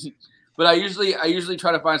 But I usually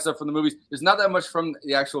try to find stuff from the movies. There's not that much from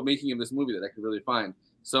the actual making of this movie that I could really find.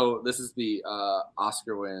 So this is the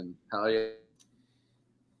Oscar win. Hell yeah.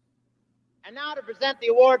 And now to present the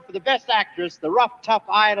award for the Best Actress, the rough, tough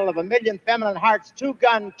idol of a million feminine hearts,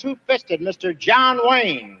 two-gun, two-fisted, Mr. John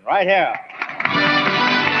Wayne, right here.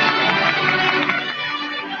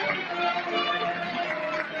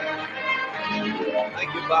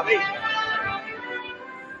 Thank you, Bobby.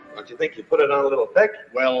 Don't you think you put it on a little thick?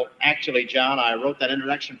 Well, actually, John, I wrote that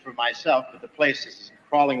introduction for myself, but the place is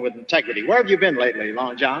crawling with integrity. Where have you been lately,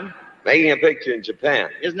 Long John? Making a picture in Japan.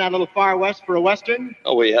 Isn't that a little far west for a Western?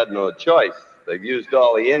 Oh, we had no choice. They've used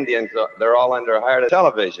all the Indians. They're all under hired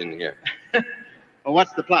television here. Well,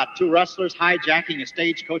 what's the plot? Two rustlers hijacking a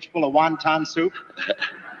stagecoach full of wonton soup?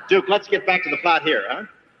 Duke, let's get back to the plot here, huh?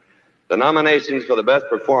 The nominations for the best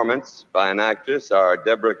performance by an actress are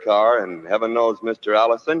Deborah Kerr in Heaven Knows Mr.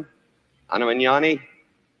 Allison, Anna Mignani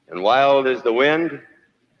in Wild is the Wind,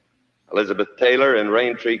 Elizabeth Taylor in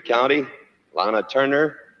Raintree County, Lana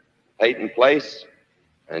Turner, Peyton Place,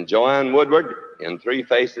 and Joanne Woodward in Three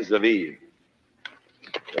Faces of Eve.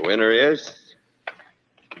 The winner is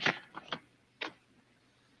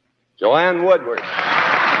Joanne Woodward.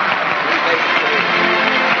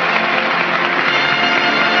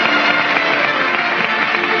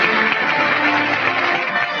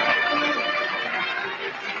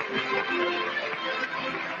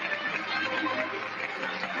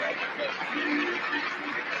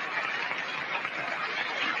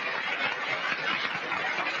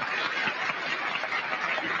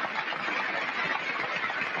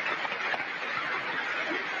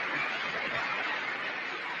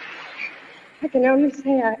 I can only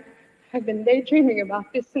say I've been daydreaming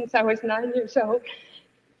about this since I was 9 years old.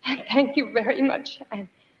 And thank you very much. And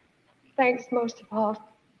thanks most of all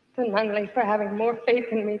to Nunnally for having more faith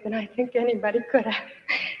in me than I think anybody could have.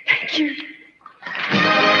 Thank you.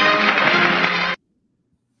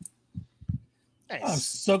 Nice. I'm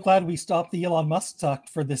so glad we stopped the Elon Musk talk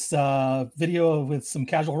for this video with some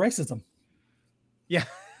casual racism. Yeah.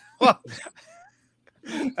 Well,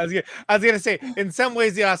 I was gonna say, in some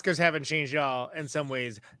ways the Oscars haven't changed at all. In some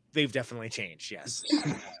ways, they've definitely changed. Yes,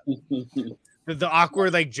 the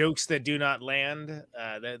awkward like jokes that do not land,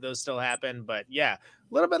 those still happen. But yeah, a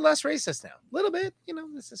little bit less racist now. A little bit,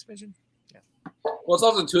 the suspicion. Yeah. Well, it's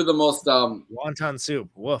also two of the most wonton soup.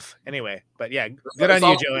 Woof. Anyway, but yeah, good on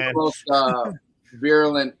you, Joanne. The most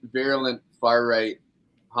virulent far right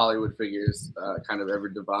Hollywood figures kind of ever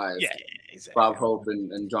devised. Yeah, exactly. Bob Hope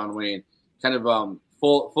and John Wayne, kind of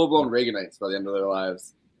full-blown Reaganites by the end of their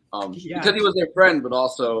lives. Because he was their friend, but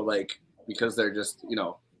also like because they're just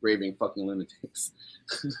raving fucking lunatics.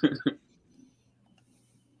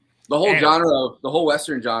 The whole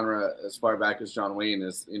Western genre, as far back as John Wayne,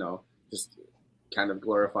 is just kind of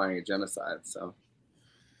glorifying a genocide. So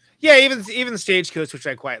yeah, even Stagecoach, which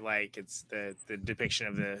I quite like, it's the depiction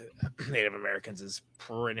of the Native Americans is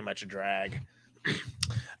pretty much a drag.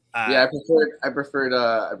 Yeah, I preferred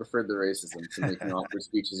the racism to making awkward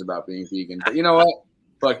speeches about being vegan. But you know what?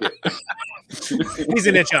 Fuck it. He's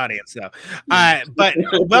a niche audience, though. But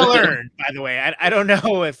well earned, by the way. I don't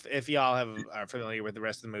know if y'all are familiar with the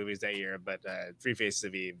rest of the movies that year, but Three Faces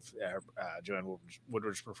of Eve, Joanne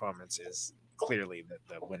Woodward's performance is clearly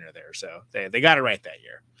the winner there. So they got it right that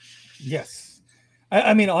year. Yes.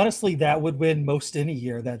 I mean, honestly, that would win most any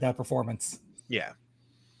year, that performance. Yeah.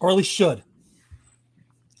 Or at least should.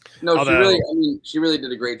 No, she really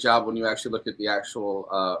did a great job when you actually look at the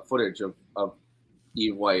actual footage of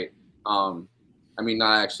Eve White. I mean,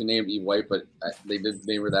 not actually named Eve White, but they did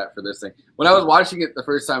name her that for this thing. When I was watching it the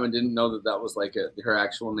first time and didn't know that was like her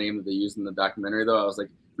actual name that they used in the documentary, though, I was like,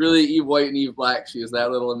 really, Eve White and Eve Black? She has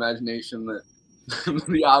that little imagination that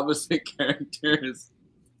the opposite characters.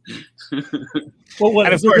 Well,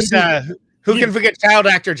 and of course, who can forget child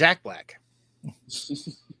actor Jack Black?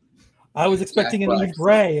 I was expecting an Eve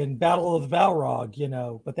Bray in Battle of the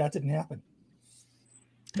Balrog, but that didn't happen.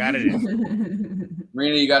 Got it.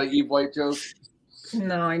 Marina, you got an Eve White joke?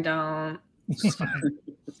 No, I don't. It's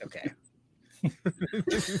okay.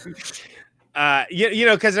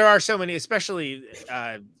 Because there are so many, especially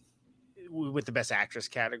with the Best Actress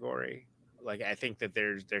category. Like, I think that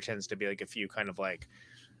there tends to be like a few kind of like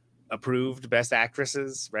approved Best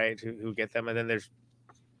Actresses, right? Who get them, and then there's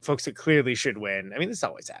folks that clearly should win. I mean, this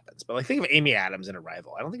always happens, but like think of Amy Adams in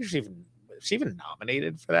Arrival. I don't think she's even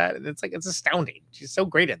nominated for that. And it's astounding. She's so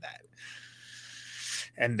great at that.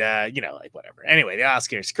 And like whatever. Anyway, the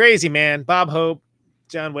Oscars, crazy, man. Bob Hope,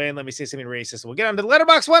 John Wayne. Let me say something racist. We'll get on to the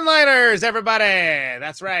Letterboxd one-liners, everybody.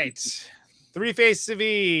 That's right. Three Faces of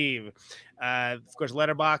Eve. Of course,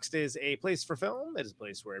 Letterboxd is a place for film. It is a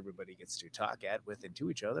place where everybody gets to talk with and to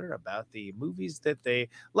each other about the movies that they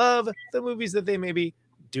love, the movies that they maybe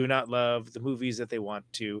do not love, the movies that they want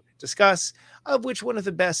to discuss, of which one of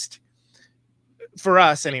the best, for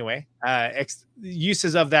us anyway,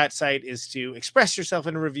 uses of that site is to express yourself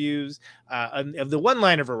in reviews of the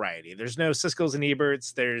one-liner variety. There's no Siskel's and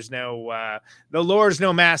Eberts. There's no lords,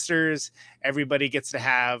 no masters. Everybody gets to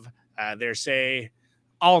have their say,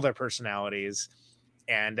 all their personalities.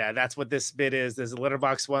 And that's what this bit is. There's a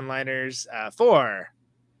Letterboxd one-liners for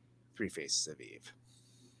Three Faces of Eve.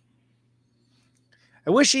 I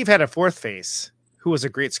wish Eve had a fourth face who was a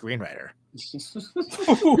great screenwriter.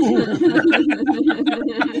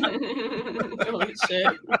 Holy shit.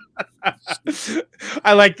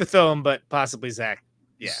 I like the film, but possibly Zach.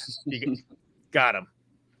 Yeah, you got him.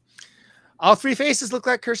 All three faces look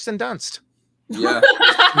like Kirsten Dunst. Yeah.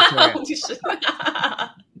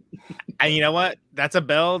 And you know what? That's a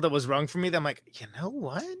bell that was rung for me. That I'm like, you know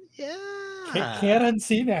what? Yeah. Can't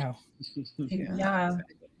unsee now. Yeah.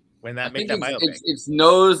 When that make that biopic. It's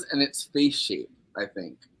nose and its face shape, I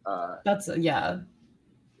think. That's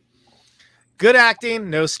Good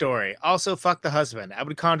acting, no story. Also, fuck the husband. I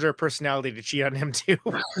would conjure a personality to cheat on him too.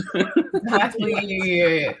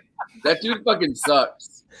 Exactly. That dude fucking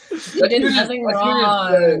sucks. He did nothing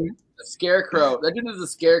wrong. The Scarecrow. That dude is the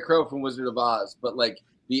Scarecrow from Wizard of Oz, but like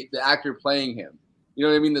the actor playing him. You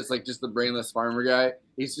know what I mean? That's like just the brainless farmer guy.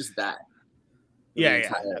 He's just that.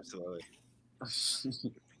 Yeah, absolutely.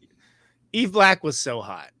 Eve Black was so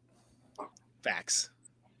hot. Facts.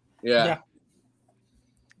 Yeah.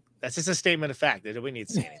 That's just a statement of fact. That we need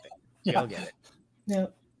to say anything. You'll get it. Yeah.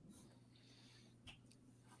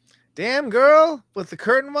 Damn girl with the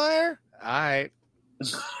curtain wire. All right.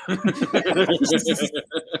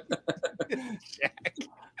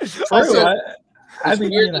 Also, it's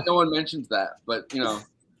weird that no one mentions that, but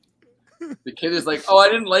the kid is like, "Oh, I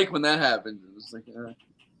didn't like when that happened." It's like,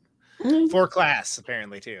 for class,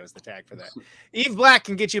 apparently too, is the tag for that. Eve Black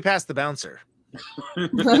can get you past the bouncer.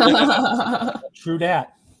 True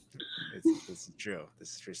that. This is true.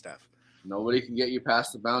 This is true stuff. Nobody can get you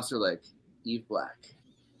past the bouncer like Eve Black.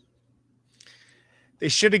 They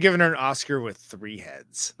should have given her an Oscar with 3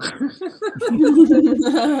 heads.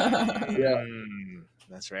 Yeah.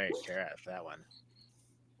 That's right. Care out for that one.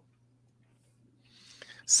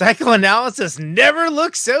 Psychoanalysis never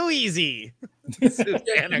looks so easy. He's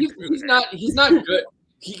not good.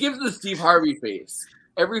 He gives the Steve Harvey face.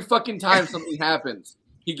 Every fucking time something happens,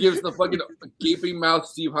 he gives the fucking gaping mouth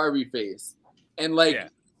Steve Harvey face. And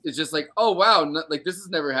it's just like, oh wow, like this has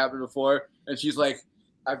never happened before. And she's like,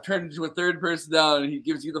 I've turned into a third person down, and he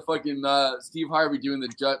gives you the fucking Steve Harvey doing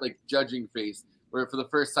the judging face, where for the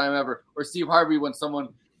first time ever, or Steve Harvey when someone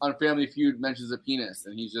on Family Feud mentions a penis,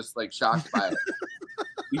 and he's just like shocked by it,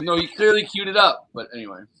 even though he clearly queued it up. But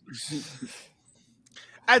anyway,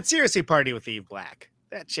 I'd seriously party with Eve Black.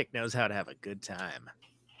 That chick knows how to have a good time.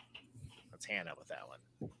 Let's hand up with that one.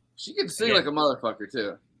 She can sing like a motherfucker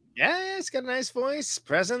too. Yeah, it's got a nice voice,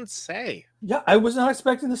 presence. Hey. Yeah, I was not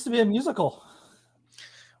expecting this to be a musical.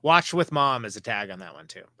 Watch with Mom is a tag on that one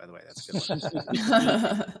too. By the way, that's a good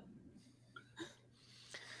one.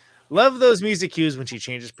 Love those music cues when she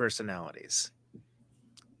changes personalities.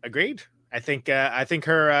 Agreed. I think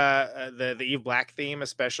her the Eve Black theme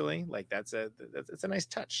especially, like that's a nice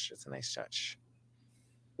touch. It's a nice touch.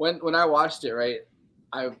 When I watched it, right,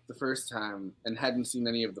 the first time and hadn't seen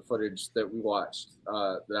any of the footage that we watched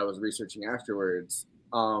that I was researching afterwards,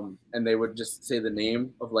 and they would just say the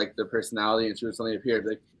name of like the personality and she would suddenly appear.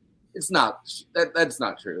 Like, it's not that's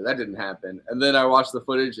not true. That didn't happen. And then I watched the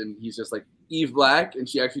footage and he's just like Eve Black, and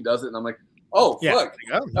she actually does it, and I'm like, oh, yeah. fuck.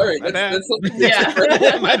 All right. My bad.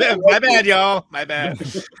 Yeah. my bad, y'all. My bad.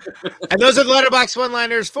 And those are the Letterboxd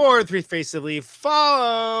one-liners for Three Faces of Eve.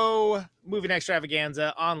 Follow Movie Night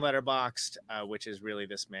Extravaganza on Letterboxd, which is really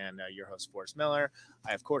this man, your host, Forrest Miller.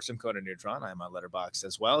 I, of course, am Conan Neutron. I'm on Letterboxd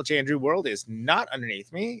as well. J. Andrew World is not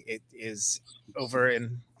underneath me. It is over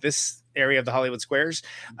in this area of the Hollywood Squares.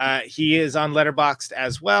 He is on Letterboxd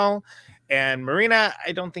as well. And Marina,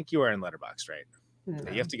 I don't think you are in Letterboxd, right?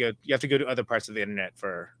 No. You have to go to other parts of the internet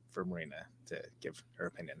for Marina to give her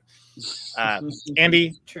opinion.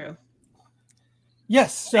 Andy, true.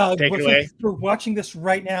 Yes, take it away. For watching this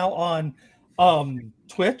right now on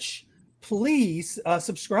Twitch, please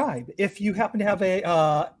subscribe. If you happen to have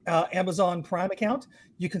a Amazon Prime account,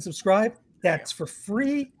 you can subscribe. That's for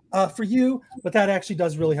free for you, but that actually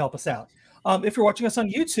does really help us out. If you're watching us on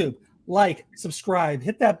YouTube, like, subscribe,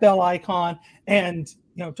 hit that bell icon, and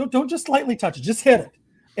don't just lightly touch it, just hit it.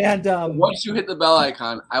 And once you hit the bell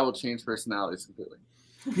icon, I will change personalities completely.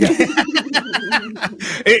 Yeah.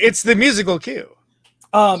 It's the musical cue.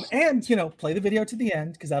 And play the video to the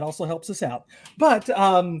end because that also helps us out. But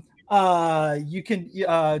you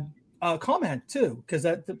can comment too, because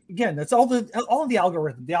that's all of the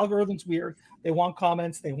algorithm. The algorithm's weird. They want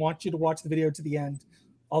comments. They want you to watch the video to the end.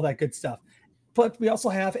 All that good stuff. But we also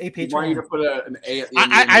have a Patreon. Want you to put an A at the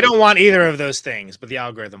end. I don't want either of those things, but the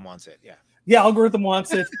algorithm wants it. Yeah. The algorithm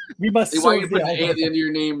wants it. We must. They want you to put an A at the end of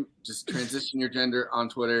your name. Just transition your gender on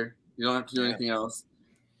Twitter. You don't have to do anything else.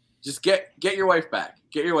 Just get your wife back.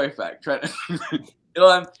 Get your wife back. Try to.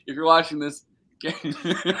 Elon, if you're watching this. By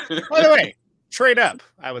the way, trade up.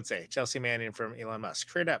 I would say Chelsea Manning from Elon Musk.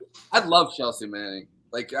 Trade up. I love Chelsea Manning.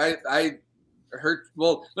 Like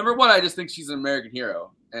well, number one, I just think she's an American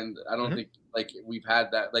hero, and I don't think like we've had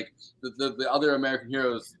that. Like the other American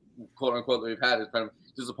heroes, quote unquote, that we've had is kind of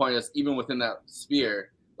disappointing us, even within that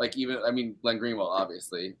sphere. Like Glenn Greenwald,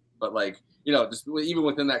 obviously, but like just even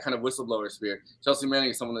within that kind of whistleblower sphere, Chelsea Manning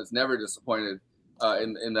is someone that's never disappointed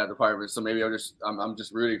in that department. So maybe I'm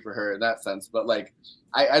just rooting for her in that sense. But like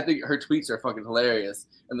I think her tweets are fucking hilarious,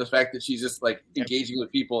 and the fact that she's just like engaging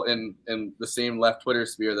with people in the same left Twitter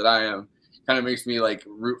sphere that I am kind of makes me like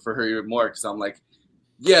root for her even more, because I'm like,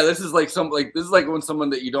 yeah, this is like when someone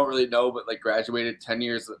that you don't really know but like graduated 10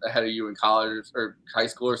 years ahead of you in college or high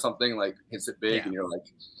school or something like hits it big, and you're like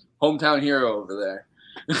hometown hero over there.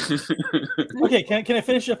 Okay, can I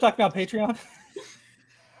finish up talking about Patreon?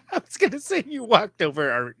 I was gonna say you walked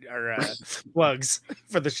over our plugs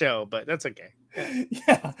for the show, but that's okay.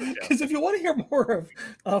 Yeah, because if you want to hear more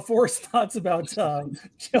of Forrest's thoughts about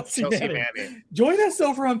Chelsea Manning, join us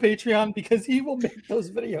over on Patreon, because he will make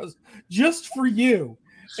those videos just for you.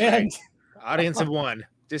 And audience of one,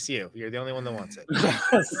 just you. You're the only one that wants it.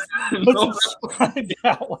 Yes. But subscribe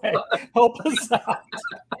that way. Help us out.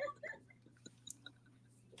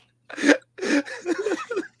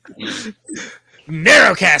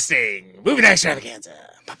 Narrowcasting, Movie Night Extravaganza.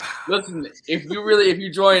 Listen, if you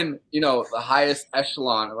join, the highest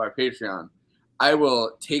echelon of our Patreon, I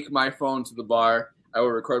will take my phone to the bar. I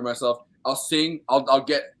will record myself. I'll sing. I'll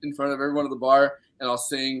get in front of everyone at the bar and I'll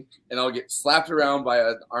sing, and I'll get slapped around by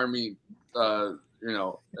an army, an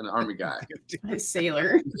army guy, a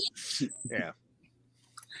sailor. Yeah,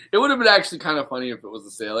 it would have been actually kind of funny if it was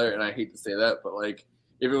a sailor, and I hate to say that, but like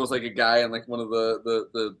if it was like a guy in like one of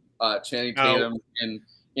the Channing Tatum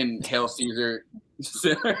in Hail Caesar.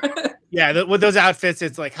 Yeah, with those outfits,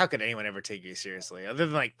 it's like, how could anyone ever take you seriously? Other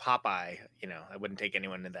than like Popeye, I wouldn't take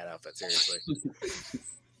anyone in that outfit seriously.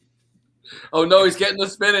 Oh no, he's getting the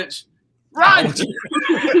spinach. Run!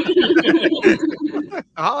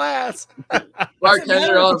 All ass.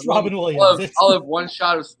 Bartender, Robin Williams. I'll have one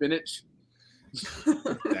shot of spinach.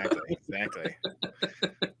 Exactly.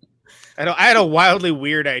 I had a wildly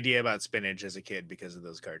weird idea about spinach as a kid because of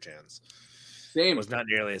those cartoons. Same. It was not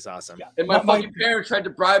nearly as awesome. Yeah. And my fucking parents tried to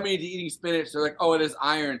bribe me into eating spinach. They're like, oh, it is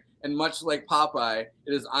iron. And much like Popeye,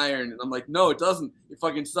 it is iron. And I'm like, no, it doesn't. It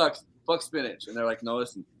fucking sucks. Fuck spinach. And they're like, no,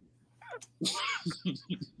 listen.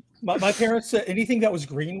 My parents, anything that was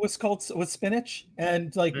green was spinach,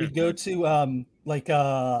 and like we'd go to out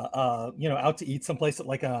to eat someplace at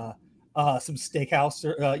like some steakhouse,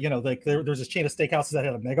 or like there's a chain of steakhouses that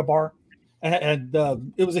had a mega bar, and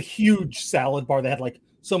it was a huge salad bar that had like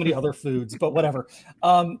so many other foods, but whatever.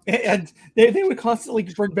 And they would constantly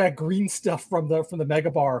bring back green stuff from the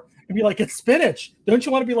mega bar and be like, "It's spinach. Don't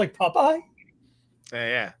you want to be like Popeye?"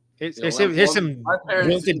 Yeah. Here's some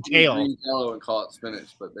wilted kale. Green yellow and call it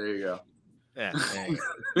spinach, but there you go. Yeah.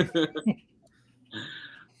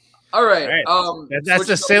 All right. That's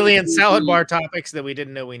the salient salad bar topics that we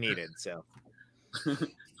didn't know we needed. So,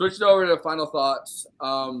 switching over to final thoughts.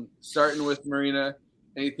 Starting with Marina.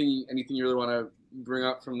 Anything you really want to bring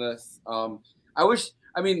up from this?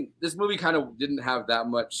 This movie kind of didn't have that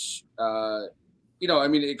much.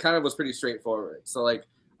 It kind of was pretty straightforward. So like.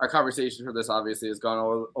 Our conversation for this obviously has gone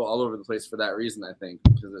all over the place for that reason, I think.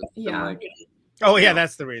 That's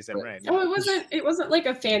the reason, right? Oh, it wasn't like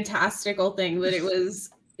a fantastical thing, but it was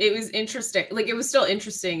interesting. Like it was still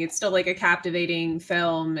interesting. It's still like a captivating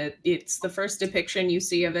film. It's the first depiction you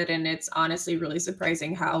see of it, and it's honestly really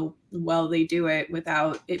surprising how well they do it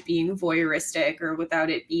without it being voyeuristic or without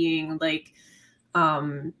it being like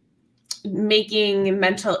making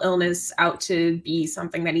mental illness out to be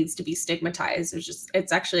something that needs to be stigmatized.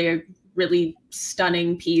 It's actually a really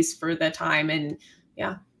stunning piece for the time, and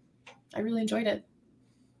yeah, I really enjoyed it.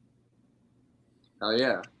 Oh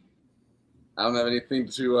yeah, I don't have anything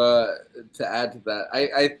to add to that.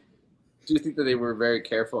 I do think that they were very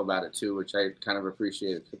careful about it too, which I kind of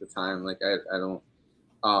appreciated for the time. Like I don't.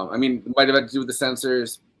 It might have had to do with the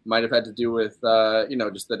censors. Might have had to do with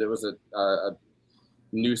just that it was a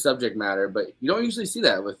new subject matter, but you don't usually see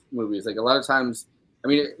that with movies. Like a lot of times,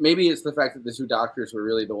 maybe it's the fact that the two doctors were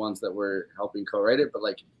really the ones that were helping co-write it, but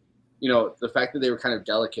like, the fact that they were kind of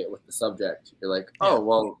delicate with the subject, you're like, oh,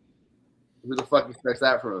 well, who the fuck expects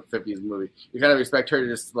that from a 50s movie? You kind of expect her to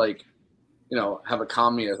just like, have a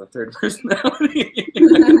commie as a third personality.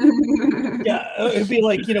 Yeah, it'd be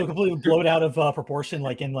like, completely blown out of proportion,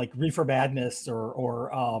 like in like Reefer Madness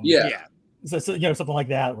or So, something like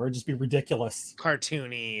that, where it'd just be ridiculous,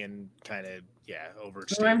 cartoony, and kind of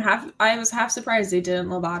overstated. So I was half surprised they didn't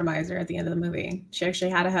lobotomize her at the end of the movie. She actually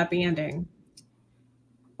had a happy ending,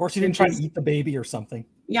 or she didn't try to eat the baby or something.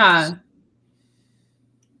 Yeah,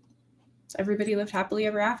 so everybody lived happily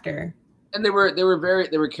ever after. And they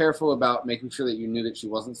were careful about making sure that you knew that she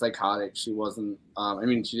wasn't psychotic. She wasn't.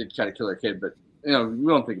 She did try to kill her kid, but we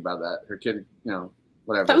don't think about that. Her kid,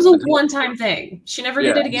 whatever. That was a one-time thing. She never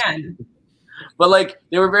did it again. But like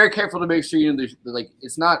they were very careful to make sure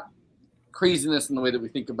it's not craziness in the way that we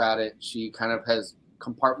think about it. She kind of has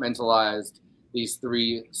compartmentalized these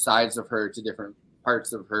three sides of her to different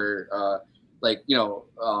parts of her,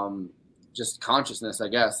 just consciousness, I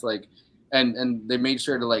guess. Like, and they made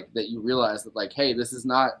sure to that you realize that hey, this is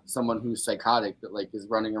not someone who's psychotic that is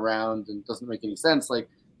running around and doesn't make any sense. Like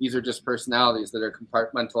these are just personalities that are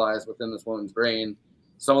compartmentalized within this woman's brain.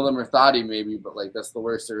 Some of them are thoughty maybe, but that's the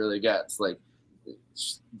worst it really gets. Like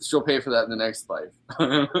she'll pay for that in the next life.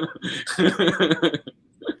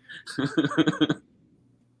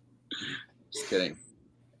 Just kidding.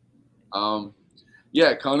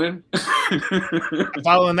 Conan.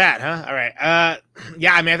 Following that, huh? All right. I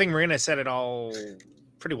think Marina said it all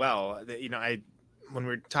pretty well. When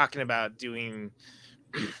we're talking about doing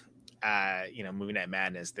Movie Night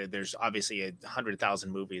Madness, there's obviously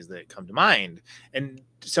 100,000 movies that come to mind, and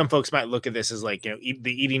some folks might look at this as the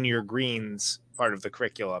eating your greens part of the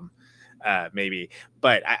curriculum, maybe.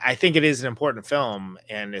 But I think it is an important film,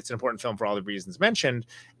 and it's an important film for all the reasons mentioned,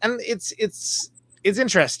 and it's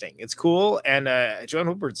interesting, it's cool, and Joan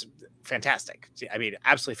Woodward's fantastic.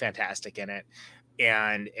 Absolutely fantastic in it,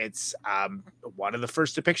 and it's one of the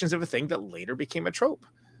first depictions of a thing that later became a trope.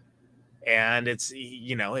 And it's,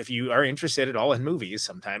 if you are interested at all in movies,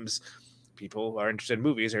 sometimes people are interested in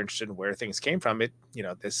movies, are interested in where things came from.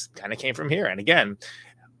 This kind of came from here. And again,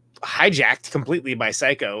 hijacked completely by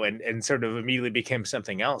Psycho and sort of immediately became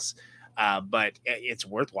something else. But it's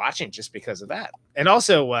worth watching just because of that. And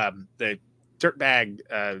also the dirtbag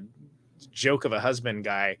joke of a husband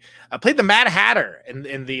guy played the Mad Hatter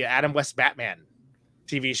in the Adam West Batman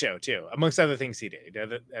TV show too, amongst other things he did. He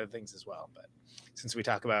did other things as well. But since we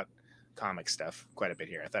talk about comic stuff quite a bit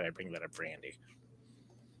here, I thought I'd bring that up for Andy.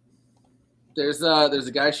 There's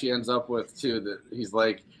a guy she ends up with too that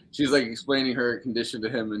she's explaining her condition to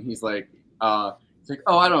him, and he's like, oh,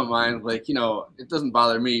 I don't mind, it doesn't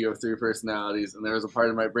bother me, you have three personalities. And there was a part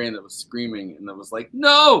of my brain that was screaming and that was like,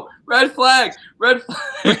 no, red flag.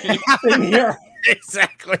 Here.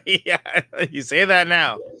 Exactly. Yeah, you say that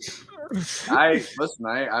now.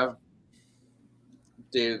 I've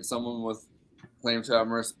dated someone with claim to have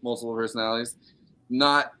multiple personalities.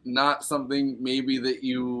 Not something maybe that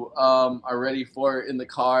you are ready for in the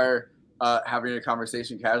car, having a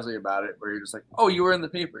conversation casually about it, where you're just like, "Oh, you were in the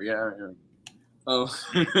paper, yeah." Oh,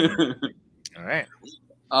 all right.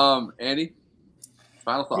 Andy,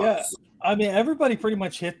 final thoughts. Yeah, I mean, everybody pretty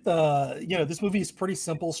much hit the. This movie is pretty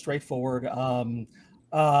simple, straightforward. Yeah,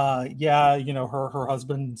 her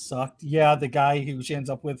husband sucked. Yeah, the guy who she ends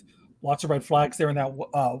up with, lots of red flags there in that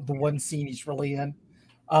the one scene he's really in.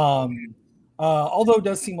 Although it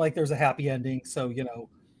does seem like there's a happy ending, so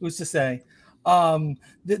who's to say?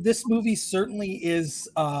 This movie certainly is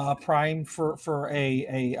primed for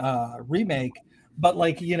a remake, but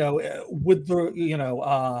with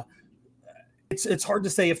the it's hard to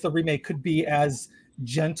say if the remake could be as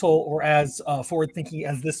gentle or as forward thinking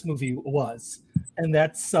as this movie was, and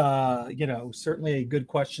that's certainly a good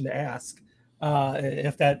question to ask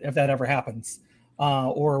if that ever happens,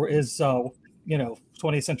 or is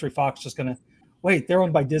 20th Century Fox just gonna wait? They're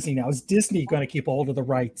owned by Disney now. Is Disney going to keep hold of the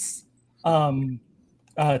rights to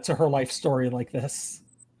her life story like this?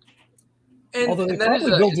 Although they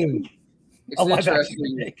probably will do a live action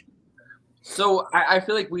remake. So I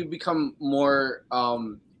feel like we've become more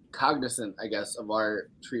cognizant, I guess, of our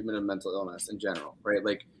treatment of mental illness in general, right?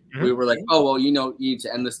 Like we were like, oh well, you need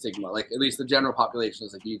to end the stigma. Like at least the general population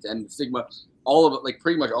is like, you need to end the stigma. All of it, like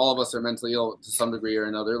pretty much all of us are mentally ill to some degree or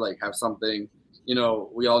another. Like have something.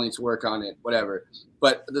 We all need to work on it, whatever.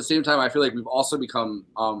 But at the same time, I feel like we've also become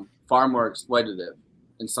far more exploitative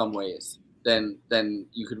in some ways than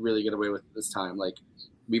you could really get away with this time. Like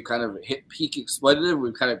we've kind of hit peak exploitative.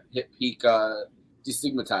 We've kind of hit peak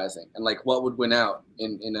destigmatizing. And like, what would win out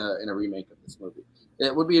in a remake of this movie?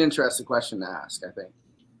 It would be an interesting question to ask, I think.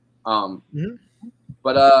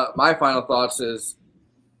 But my final thoughts is,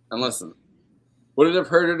 and listen, would it have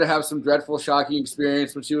hurt her to have some dreadful, shocking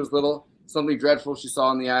experience when she was little? Something dreadful she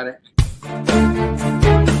saw in the attic?